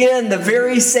witnessing again the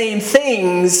very same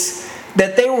things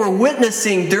that they were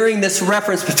witnessing during this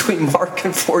reference between Mark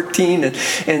and 14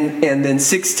 and then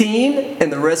 16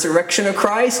 and the resurrection of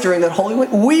Christ during that Holy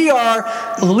Week. We are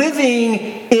living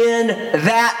in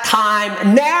that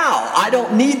time now. I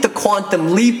don't need to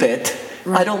quantum leap it.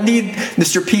 I don't need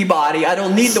Mr. Peabody. I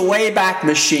don't need the Wayback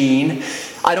Machine.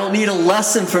 I don't need a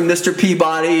lesson from Mr.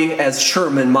 Peabody, as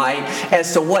Sherman might,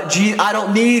 as to what I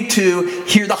don't need to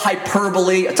hear the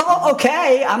hyperbole. It's all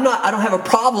okay. I don't have a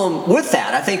problem with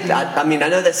that. I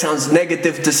know that sounds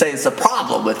negative to say it's a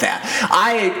problem with that.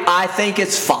 I think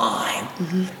it's fine.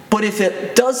 But if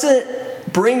it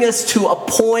doesn't bring us to a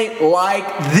point like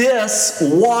this,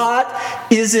 what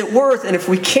is it worth? And if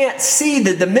we can't see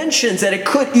the dimensions that it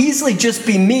could easily just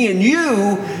be me and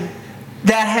you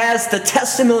that has the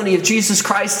testimony of Jesus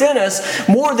Christ in us,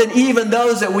 more than even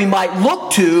those that we might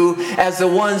look to as the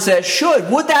ones that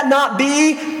should, would that not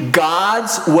be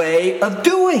God's way of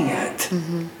doing it?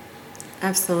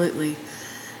 Absolutely.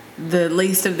 The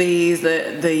least of these,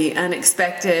 the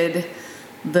unexpected,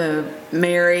 the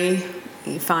Mary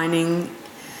finding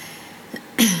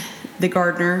the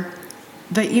gardener.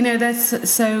 But that's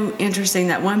so interesting,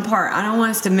 that one part. I don't want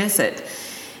us to miss it.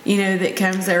 That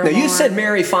comes there. Now, you said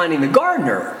Mary finding the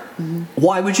gardener.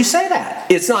 Why would you say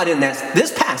that? It's not in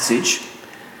this passage.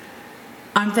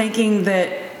 I'm thinking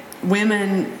that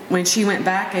women, when she went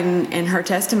back in her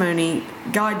testimony,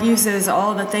 God uses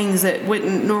all the things that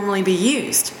wouldn't normally be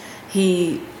used.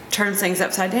 He turns things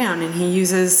upside down, and he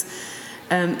uses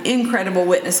incredible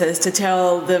witnesses to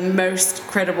tell the most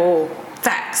credible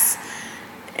facts.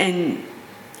 And,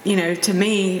 to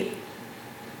me,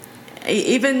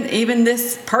 even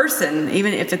this person,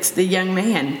 even if it's the young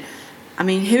man,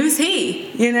 who's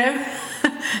he,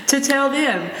 to tell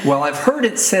them? Well, I've heard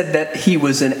it said that he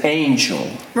was an angel.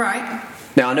 Right.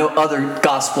 Now, I know other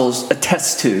Gospels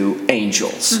attest to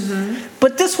angels,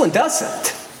 but this one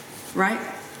doesn't. Right.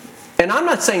 And I'm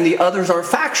not saying the others aren't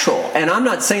factual, and I'm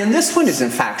not saying this one isn't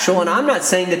factual, and I'm not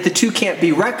saying that the two can't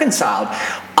be reconciled.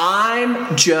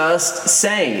 I'm just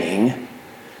saying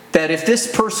that if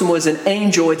this person was an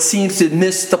angel, it seems to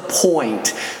miss the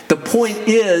point. The point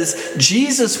is,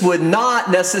 Jesus would not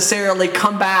necessarily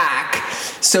come back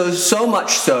so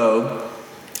much so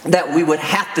that we would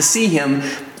have to see him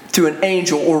through an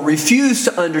angel or refuse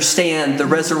to understand the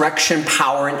resurrection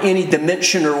power in any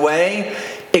dimension or way,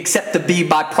 except to be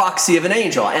by proxy of an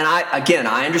angel. And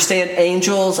I understand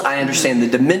angels. I understand the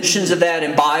dimensions of that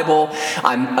in Bible.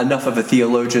 I'm enough of a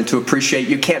theologian to appreciate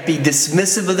you can't be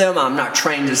dismissive of them. I'm not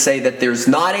trying to say that there's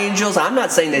not angels. I'm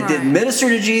not saying they didn't minister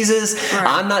to Jesus.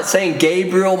 I'm not saying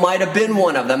Gabriel might have been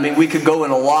one of them. We could go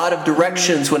in a lot of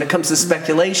directions when it comes to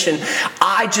speculation.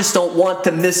 I just don't want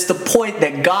to miss the point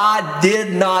that God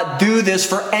did not do this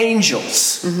for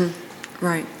angels.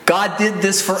 Right. God did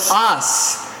this for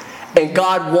us. And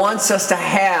God wants us to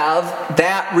have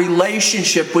that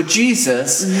relationship with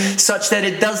Jesus such that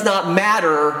it does not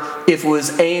matter if it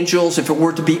was angels, if it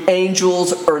were to be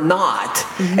angels or not.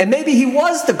 And maybe he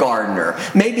was the gardener.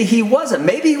 Maybe he wasn't.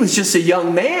 Maybe he was just a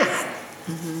young man.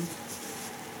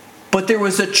 But there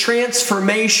was a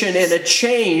transformation and a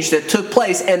change that took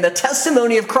place. And the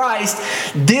testimony of Christ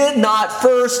did not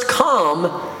first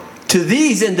come to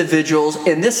these individuals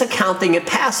in this accounting and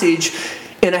passage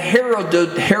in a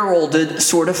heralded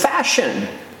sort of fashion.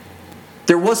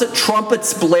 There wasn't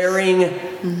trumpets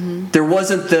blaring. There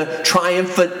wasn't the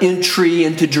triumphant entry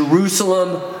into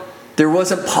Jerusalem. There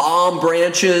wasn't palm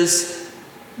branches.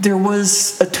 There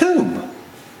was a tomb.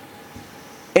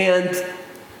 And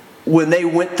when they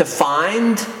went to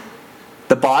find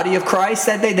the body of Christ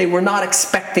that day, they were not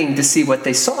expecting to see what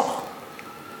they saw.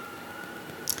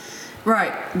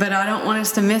 Right, but I don't want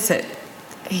us to miss it.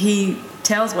 He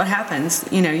tells what happens.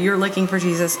 You're looking for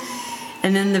Jesus,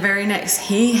 and then the very next,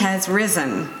 he has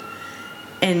risen,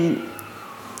 and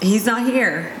he's not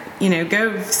here.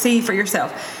 Go see for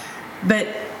yourself. But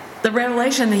the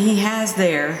revelation that he has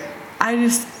there, I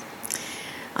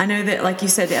know that, like you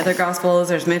said, the other Gospels,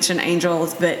 there's mentioned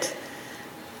angels, but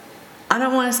I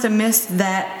don't want us to miss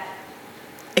that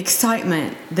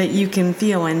excitement that you can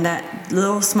feel in that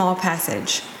little small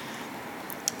passage,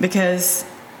 because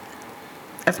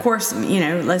of course,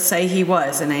 let's say he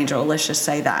was an angel. Let's just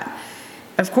say that.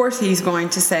 Of course, he's going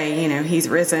to say, he's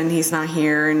risen, he's not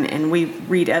here. And we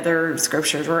read other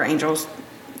scriptures where angels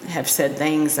have said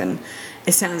things, and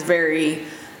it sounds very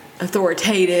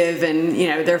authoritative, and,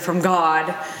 they're from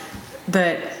God.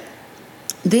 But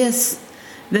this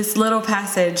little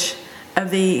passage of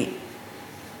the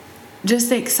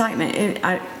excitement,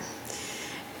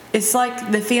 it's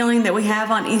like the feeling that we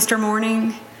have on Easter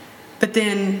morning, but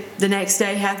then the next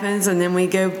day happens, and then we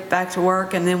go back to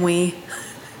work, and then we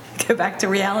go back to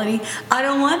reality. I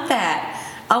don't want that.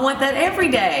 I want that every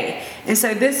day. And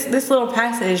so this little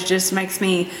passage just makes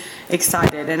me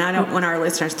excited, and I don't want our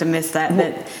listeners to miss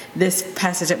that this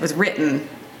passage that was written.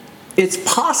 It's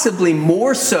possibly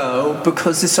more so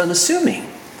because it's unassuming.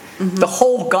 Mm-hmm. The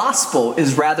whole gospel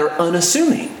is rather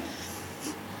unassuming.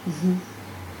 Mm-hmm.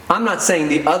 I'm not saying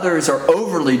the others are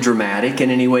overly dramatic in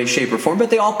any way, shape, or form, but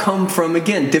they all come from,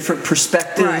 again, different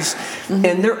perspectives. Right. Mm-hmm.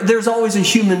 And there's always a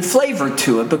human flavor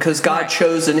to it because God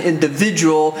chose an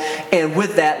individual, and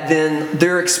with that, then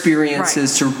their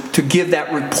experiences to give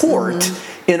that report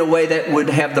in a way that would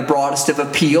have the broadest of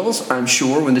appeals. I'm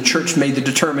sure when the church made the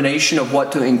determination of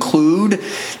what to include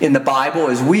in the Bible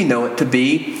as we know it to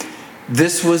be,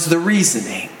 this was the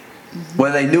reasoning.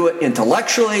 Whether they knew it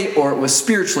intellectually or it was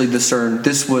spiritually discerned,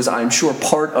 this was, I'm sure,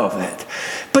 part of it.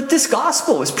 But this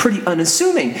gospel is pretty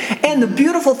unassuming. And the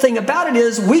beautiful thing about it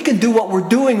is we can do what we're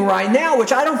doing right now,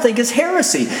 which I don't think is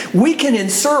heresy. We can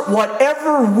insert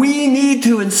whatever we need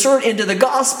to insert into the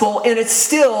gospel, and it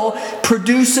still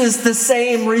produces the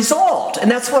same result.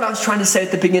 And that's what I was trying to say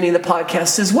at the beginning of the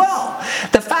podcast as well.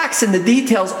 The facts and the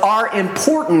details are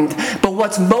important, but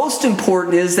what's most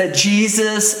important is that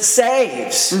Jesus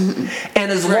saves. Mm-hmm.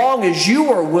 And as long as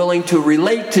you are willing to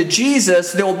relate to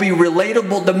Jesus, there will be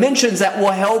relatable dimensions that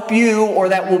will help you, or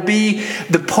that will be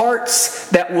the parts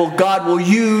that God will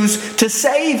use to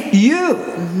save you.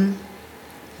 Mm-hmm.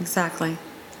 Exactly.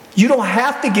 You don't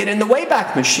have to get in the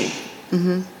Wayback Machine.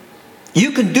 Mm-hmm.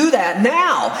 You can do that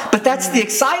now, but that's the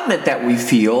excitement that we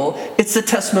feel. It's the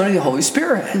testimony of the Holy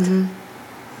Spirit.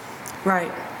 Mm-hmm.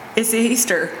 Right. It's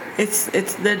Easter. It's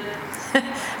the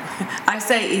I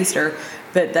say Easter,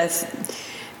 but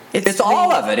it's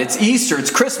all of it. It's Easter.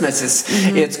 It's Christmas.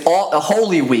 It's all a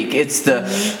Holy Week. It's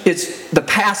the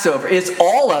Passover. It's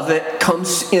all of it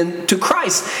comes into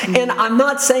Christ. Mm-hmm. And I'm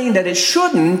not saying that it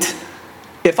shouldn't.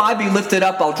 If I be lifted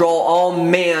up, I'll draw all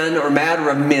man or matter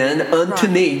of men unto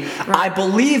me. Right. I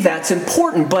believe that's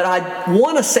important, but I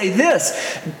want to say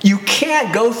this: you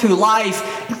can't go through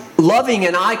life loving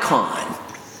an icon,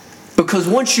 because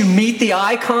once you meet the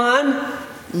icon,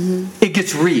 it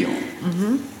gets real.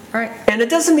 Mm-hmm. Right. And it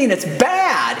doesn't mean it's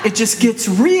bad. It just gets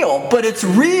real. But it's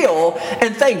real,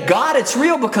 and thank God it's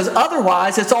real, because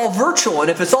otherwise it's all virtual. And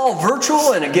if it's all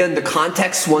virtual, and again, the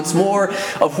context once more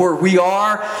of where we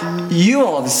are, you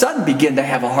all of a sudden begin to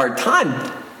have a hard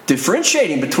time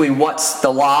differentiating between what's the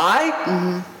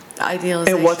lie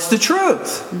and what's the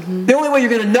truth. Mm-hmm. The only way you're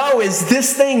going to know is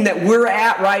this thing that we're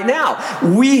at right now.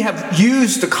 We have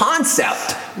used the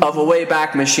concept of a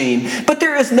Wayback Machine, but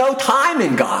there is no time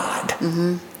in God.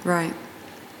 Mm-hmm. Right.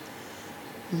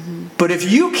 Mm-hmm. But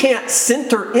if you can't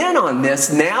center in on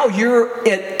this, now you're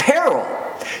at peril.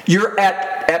 You're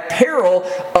at peril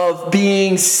of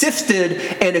being sifted,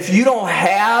 and if you don't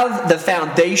have the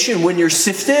foundation when you're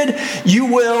sifted, you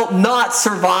will not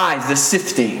survive the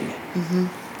sifting. Mm-hmm.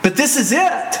 But this is it.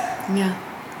 Yeah.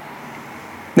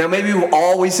 Now, maybe we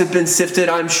always have been sifted.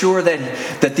 I'm sure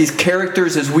that these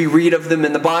characters, as we read of them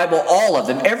in the Bible, all of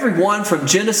them, every one from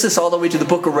Genesis all the way to the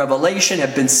book of Revelation,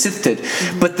 have been sifted.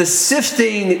 Mm-hmm. But the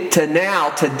sifting to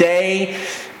now, today,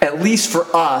 at least for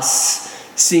us,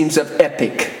 seems of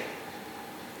epic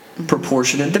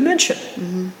proportion and dimension.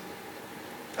 Mm-hmm.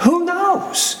 Who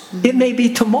knows? Mm-hmm. It may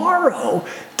be tomorrow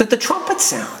that the trumpet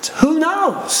sounds. Who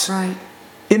knows? Right.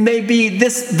 It may be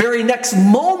this very next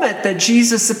moment that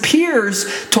Jesus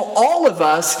appears to all of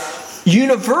us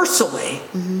universally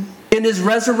in his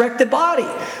resurrected body.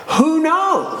 Who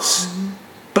knows?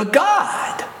 But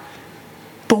God.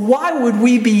 But why would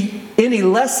we be any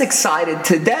less excited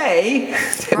today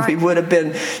than we would have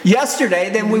been yesterday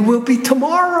than we will be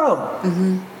tomorrow?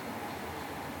 Mm-hmm.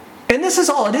 And this is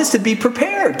all it is to be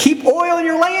prepared. Keep oil in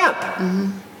your lamp. Mm-hmm.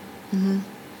 Mm-hmm.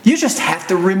 You just have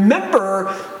to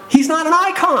remember he's not an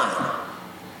icon.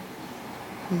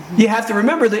 Mm-hmm. You have to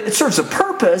remember that it serves a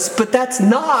purpose, but that's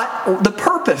not the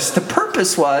purpose. The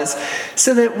purpose was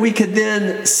so that we could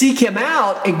then seek him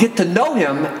out and get to know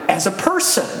him as a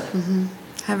person. Mm-hmm.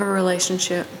 Have a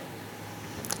relationship.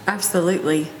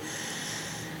 Absolutely.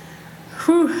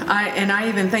 I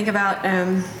even think about,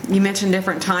 you mentioned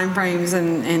different time frames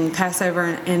and Passover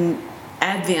and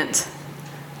Advent.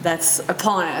 That's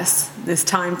upon us, this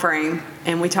time frame.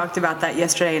 And we talked about that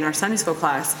yesterday in our Sunday school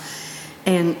class.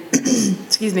 And,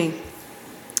 excuse me,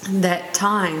 that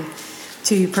time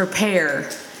to prepare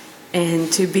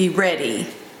and to be ready.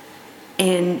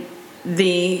 And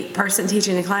the person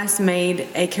teaching the class made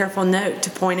a careful note to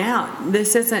point out,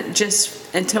 this isn't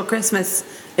just until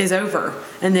Christmas is over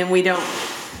and then we don't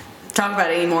talk about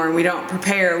it anymore and we don't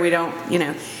prepare, we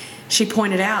don't, She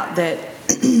pointed out that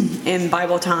in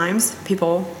Bible times,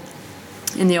 people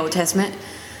in the Old Testament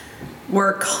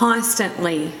were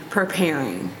constantly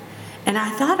preparing. And I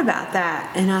thought about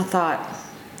that and I thought,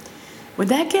 would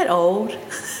that get old?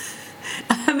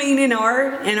 I mean, in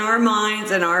our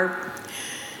minds,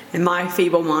 in my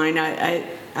feeble mind,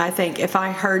 I think if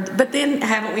I heard, but then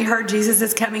haven't we heard Jesus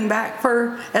is coming back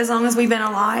for as long as we've been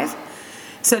alive?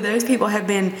 So those people have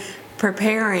been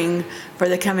preparing for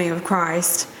the coming of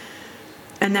Christ.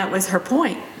 And that was her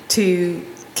point, to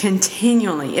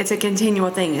continually, it's a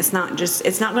continual thing. It's not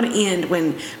going to end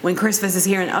when Christmas is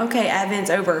here and okay, Advent's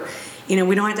over. We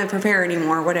don't have to prepare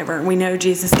anymore, whatever. We know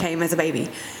Jesus came as a baby.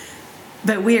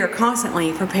 But we are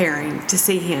constantly preparing to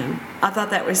see him. I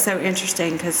thought that was so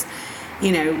interesting because,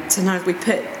 sometimes we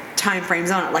put time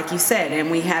frames on it, like you said, and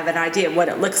we have an idea of what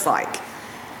it looks like.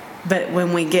 But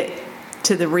when we get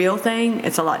to the real thing,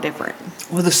 it's a lot different.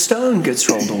 Well, the stone gets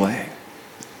rolled away.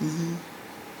 Mm-hmm.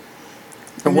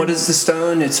 And what is the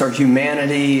stone? It's our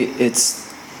humanity.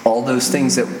 It's all those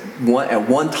things that at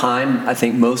one time I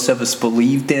think most of us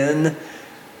believed in.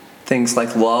 Things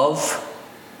like love.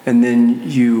 And then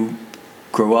you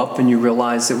grow up and you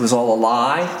realize it was all a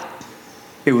lie.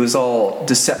 It was all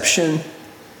deception.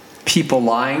 People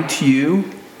lying to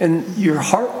you. And your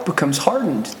heart becomes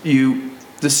hardened.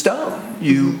 The stone.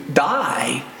 You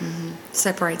die. Mm-hmm.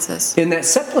 Separates us. In that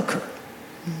sepulcher.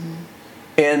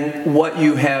 And what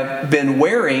you have been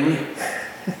wearing,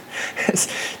 as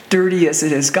dirty as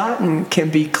it has gotten,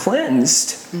 can be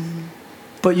cleansed. Mm-hmm.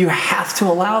 But you have to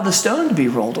allow the stone to be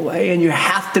rolled away. And you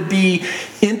have to be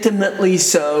intimately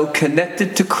so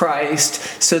connected to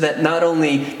Christ so that not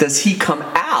only does he come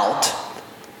out,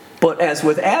 but as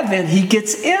with Advent, he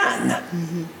gets in.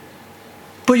 Mm-hmm.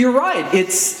 But you're right,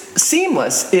 it's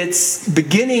seamless. It's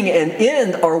beginning and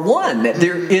end are one.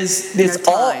 There is, it's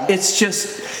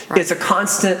a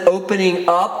constant opening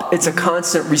up. It's a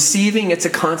constant receiving. It's a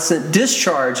constant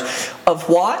discharge of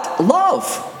what? Love.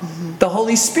 Mm-hmm. The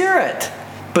Holy Spirit.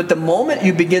 But the moment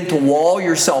you begin to wall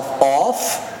yourself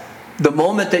off, the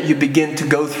moment that you begin to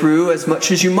go through as much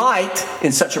as you might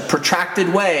in such a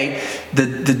protracted way,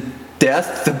 the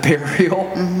death, the burial,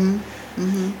 mm-hmm.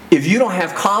 Mm-hmm. If you don't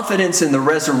have confidence in the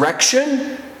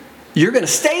resurrection, you're going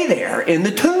to stay there in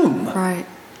the tomb. Right.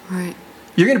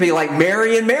 You're going to be like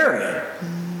Mary and Mary.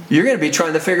 Mm-hmm. You're going to be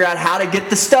trying to figure out how to get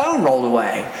the stone rolled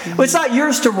away. Mm-hmm. Well, it's not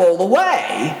yours to roll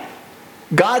away.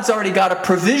 God's already got a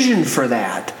provision for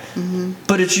that. Mm-hmm.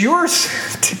 But it's yours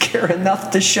to care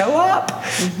enough to show up.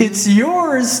 Mm-hmm. It's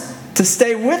yours to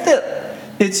stay with it.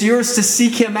 It's yours to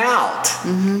seek him out.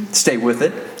 Mm-hmm. Stay with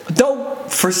it. Don't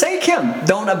forsake him.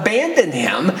 Don't abandon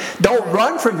him. Don't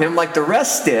run from him like the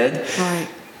rest did. Right.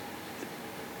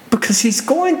 Because he's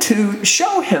going to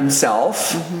show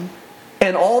himself, mm-hmm.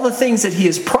 and all the things that he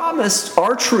has promised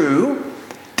are true,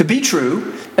 to be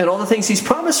true, and all the things he's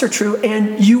promised are true,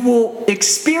 and you will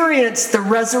experience the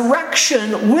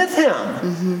resurrection with him.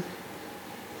 Mm-hmm.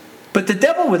 But the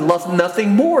devil would love nothing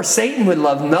more. Satan would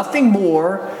love nothing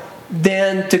more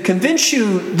than to convince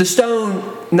you the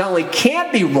stone not only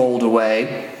can't be rolled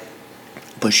away,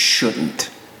 but shouldn't.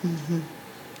 Mm-hmm.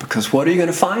 Because what are you going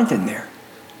to find in there?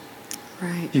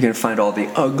 Right. You're going to find all the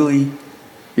ugly.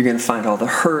 You're going to find all the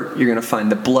hurt. You're going to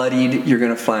find the bloodied. You're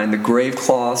going to find the grave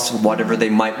cloths, whatever they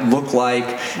might look like.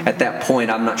 Mm-hmm. At that point,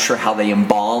 I'm not sure how they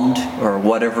embalmed or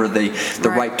whatever the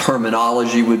right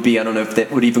terminology would be. I don't know if they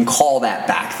would even call that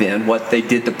back then, what they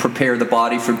did to prepare the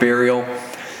body for burial.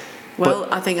 Well,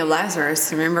 I think of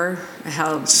Lazarus. Remember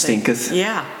how stinketh?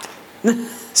 Yeah.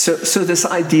 So this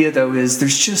idea, though, is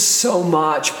there's just so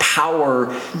much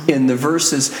power in the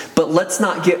verses, but let's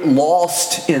not get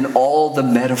lost in all the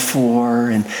metaphor,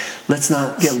 and let's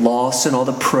not get lost in all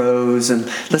the prose, and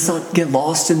let's not get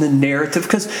lost in the narrative,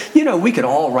 because, we could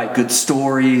all write good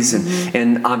stories,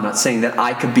 and I'm not saying that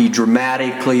I could be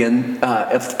dramatically and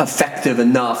effective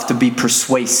enough to be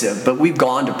persuasive, but we've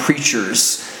gone to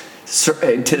preachers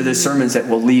to the sermons that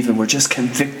will leave and we're just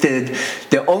convicted.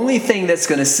 The only thing that's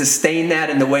going to sustain that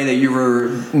in the way that you were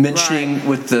mentioning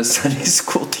with the Sunday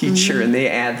school teacher and the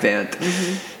Advent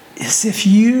is if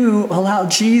you allow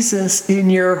Jesus in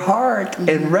your heart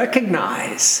and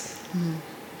recognize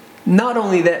not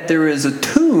only that there is a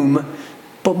tomb,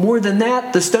 but more than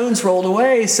that, the stones rolled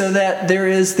away so that there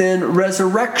is then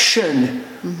resurrection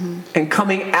and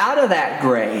coming out of that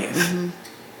grave.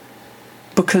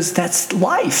 Because that's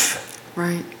life.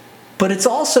 Right. But it's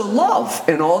also love.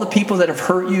 And all the people that have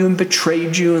hurt you and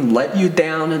betrayed you and let you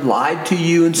down and lied to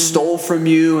you and stole from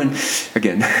you. And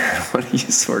again, I don't want to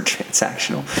use the word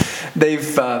transactional.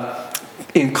 They've,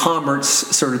 in commerce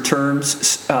sort of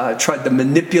terms, tried to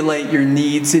manipulate your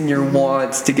needs and your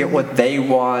wants to get what they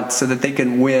want so that they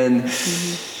can win.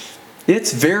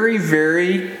 It's very,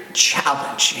 very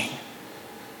challenging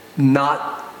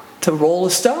not to roll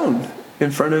a stone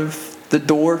in front of the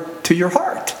door to your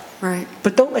heart. Right.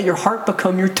 But don't let your heart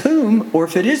become your tomb, or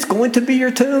if it is going to be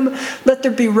your tomb, let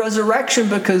there be resurrection,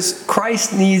 because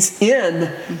Christ needs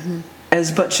in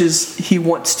as much as he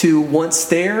wants to, once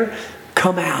there,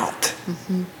 come out.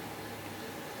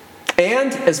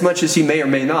 And as much as he may or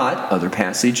may not, other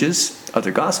passages,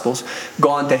 other gospels,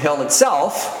 gone to hell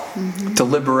itself to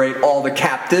liberate all the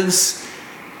captives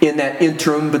in that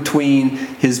interim between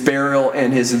his burial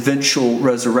and his eventual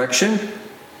resurrection.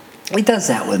 He does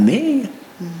that with me.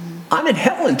 I'm in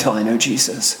hell until I know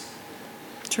Jesus.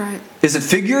 That's right. Is it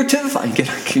figurative? I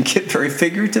can get very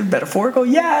figurative, metaphorical.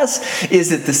 Yes.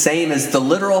 Is it the same as the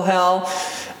literal hell?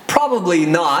 Probably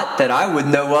not, that I would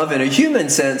know of in a human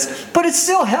sense, but it's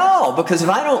still hell, because if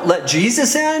I don't let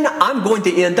Jesus in, I'm going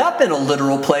to end up in a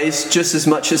literal place just as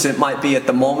much as it might be at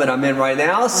the moment I'm in right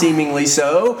now, seemingly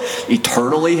so.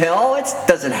 Eternally hell, it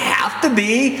doesn't have to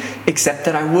be, except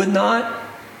that I would not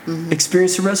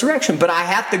experience the resurrection. But I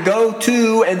have to go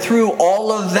to and through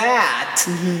all of that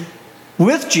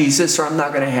with Jesus, or I'm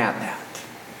not going to have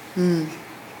that.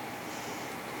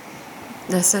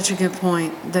 That's such a good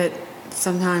point, that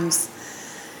sometimes,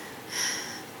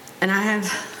 and I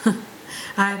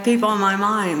have people in my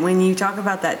mind when you talk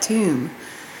about that tomb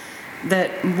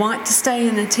that want to stay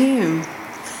in the tomb,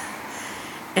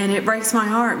 and it breaks my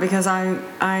heart, because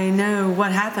I know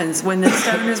what happens when the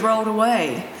stone is rolled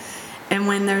away, and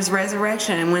when there's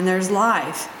resurrection, and when there's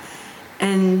life,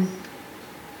 and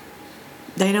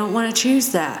they don't want to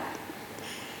choose that.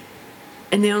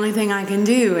 And the only thing I can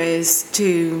do is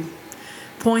to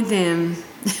point them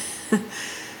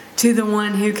to the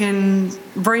one who can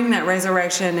bring that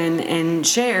resurrection and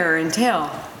share and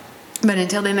tell. But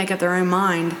until they make up their own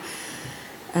mind,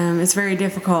 it's very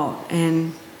difficult.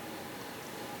 And,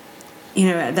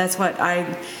 that's what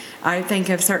I think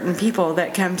of certain people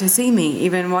that come to see me,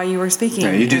 even while you were speaking.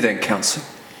 Yeah, you do that in counseling.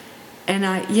 And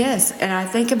I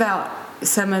think about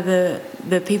some of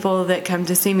the people that come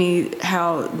to see me,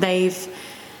 how they've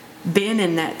been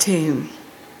in that tomb,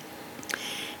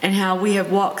 and how we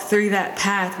have walked through that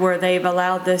path where they've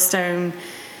allowed themselves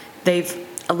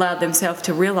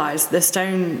to realize the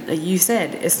stone, you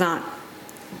said, it's not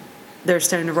their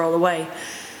stone to roll away.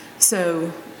 So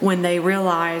when they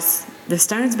realize the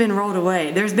stone's been rolled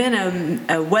away, there's been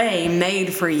a way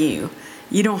made for you.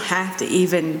 You don't have to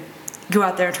even go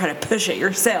out there and try to push it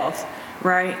yourself,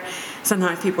 right?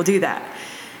 Sometimes people do that.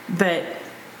 But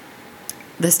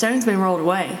the stone's been rolled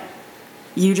away.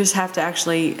 You just have to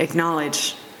actually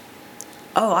acknowledge,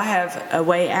 oh, I have a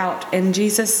way out, and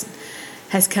Jesus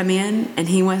has come in, and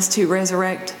he wants to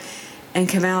resurrect and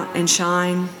come out and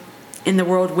shine in the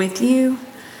world with you,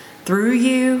 through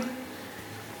you.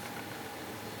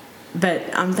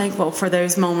 But I'm thankful for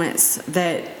those moments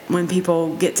that when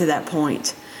people get to that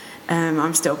point.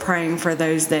 I'm still praying for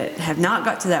those that have not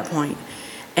got to that point.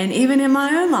 And even in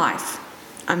my own life,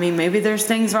 I mean, maybe there's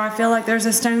things where I feel like there's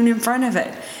a stone in front of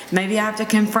it. Maybe I have to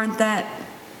confront that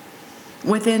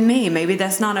within me. Maybe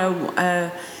that's not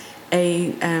of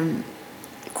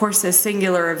course, a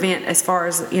singular event as far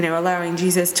as, allowing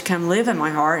Jesus to come live in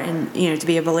my heart and, to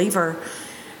be a believer.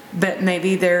 But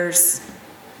maybe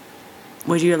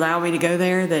would you allow me to go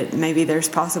there? That maybe there's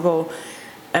possible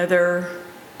other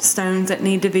stones that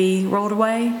need to be rolled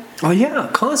away? Oh, yeah,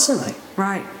 constantly.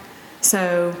 Right.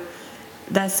 So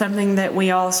that's something that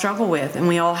we all struggle with, and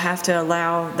we all have to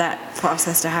allow that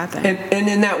process to happen. And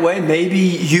in that way, maybe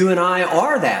you and I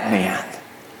are that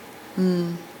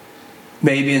man.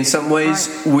 Maybe in some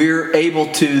ways we're able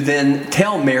to then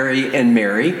tell Mary and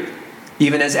Mary,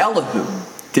 even as Elihu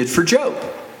did for Job.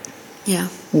 Yeah.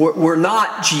 We're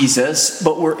not Jesus,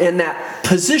 but we're in that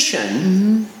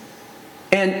position.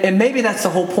 And maybe that's the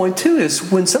whole point too,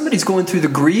 is when somebody's going through the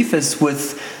grief, as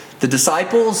with the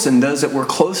disciples and those that were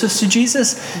closest to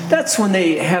Jesus, that's when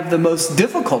they have the most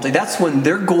difficulty. That's when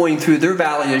they're going through their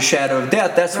valley of shadow of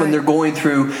death. That's when they're going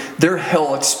through their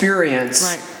hell experience.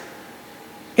 Right.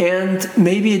 And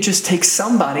maybe it just takes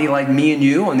somebody like me and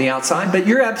you on the outside, but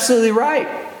you're absolutely right,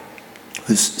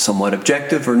 who's somewhat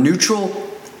objective or neutral,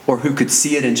 or who could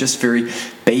see it in just very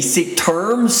basic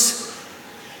terms.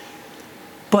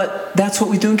 But that's what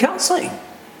we do in counseling.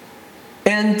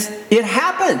 And it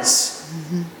happens.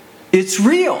 Mm-hmm. It's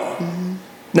real. Mm-hmm.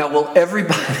 Now, will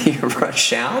everybody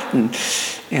rush out and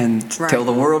tell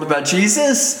the world about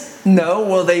Jesus? No.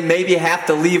 Will they maybe have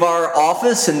to leave our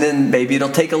office, and then maybe it'll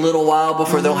take a little while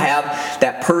before they'll have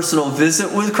that personal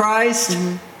visit with Christ?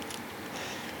 Mm-hmm.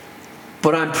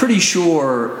 But I'm pretty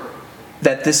sure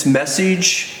that this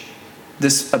message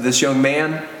of this young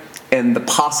man and the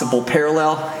possible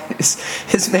parallel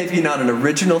is maybe not an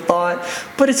original thought,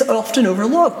 but it's often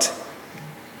overlooked.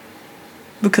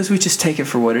 Because we just take it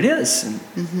for what it is. And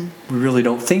we really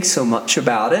don't think so much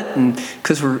about it. And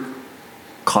because we're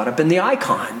caught up in the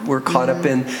icon. We're caught up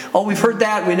in, we've heard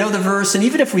that. We know the verse. And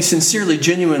even if we sincerely,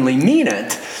 genuinely mean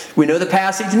it, we know the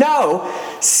passage. No,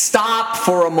 stop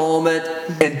for a moment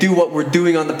and do what we're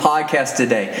doing on the podcast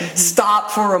today. Stop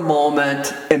for a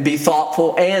moment and be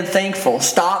thoughtful and thankful.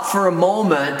 Stop for a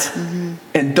moment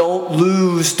and don't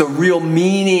lose the real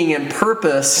meaning and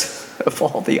purpose of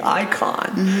all the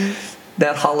icon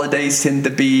that holidays tend to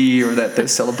be, or that the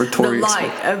celebratory. The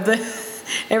light of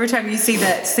every time you see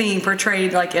that scene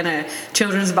portrayed like in a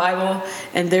children's Bible,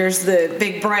 and there's the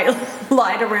big bright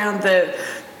light around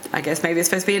I guess maybe it's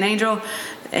supposed to be an angel,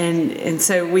 and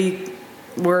so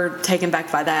we're taken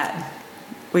back by that.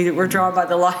 We're drawn by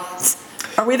the lights.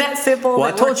 Are we that simple?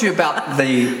 Well, I told you about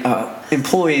the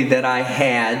employee that I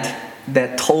had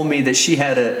that told me that she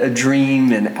had a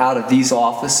dream, and out of these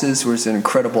offices was an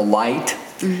incredible light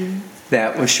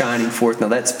that was shining forth. Now,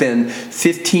 that's been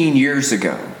 15 years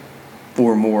ago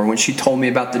or more when she told me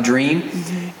about the dream.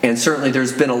 And certainly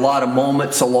there's been a lot of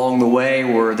moments along the way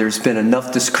where there's been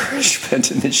enough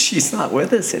discouragement and that she's not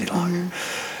with us any longer.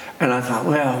 And I thought,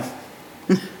 well,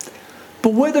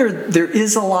 but whether there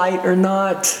is a light or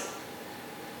not,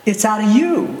 it's out of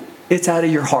you. It's out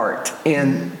of your heart.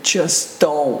 And just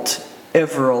don't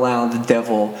ever allow the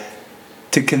devil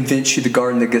to convince you the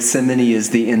Garden of Gethsemane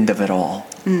is the end of it all.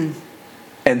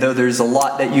 And though there's a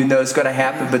lot that you know is going to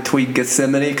happen between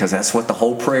Gethsemane, because that's what the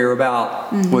whole prayer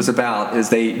was about,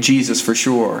 is Jesus for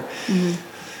sure.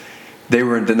 They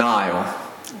were in denial,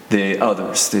 the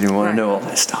others. They didn't want to know all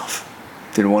that stuff.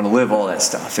 They didn't want to live all that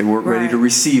stuff. They weren't ready to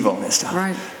receive all that stuff.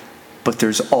 But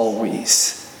there's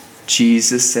always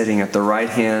Jesus sitting at the right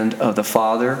hand of the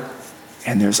Father,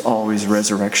 and there's always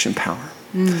resurrection power.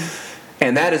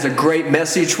 And that is a great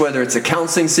message, whether it's a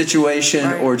counseling situation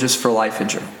or just for life in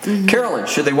general. Carolyn,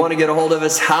 should they want to get a hold of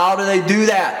us, how do they do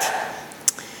that?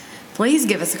 Please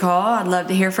give us a call. I'd love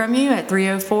to hear from you at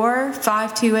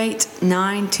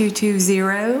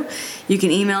 304-528-9220. You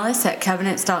can email us at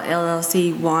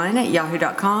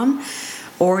covenants.llc1@yahoo.com,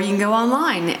 or you can go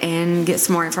online and get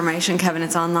some more information,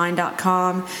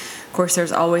 covenantsonline.com. Of course,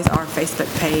 there's always our Facebook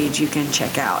page you can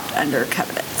check out under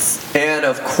Covenants. And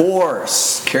of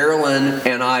course, Carolyn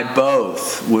and I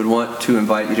both would want to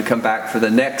invite you to come back for the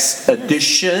next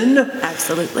edition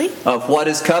of What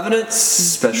is Covenants?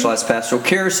 Specialized Pastoral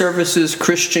Care Services,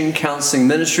 Christian Counseling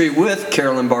Ministry with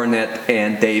Carolyn Barnett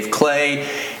and Dave Clay.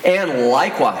 And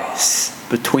likewise,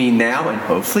 between now and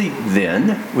hopefully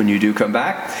then, when you do come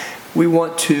back, we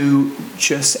want to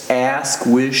just ask,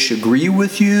 wish, agree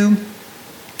with you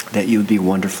that you would be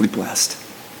wonderfully blessed.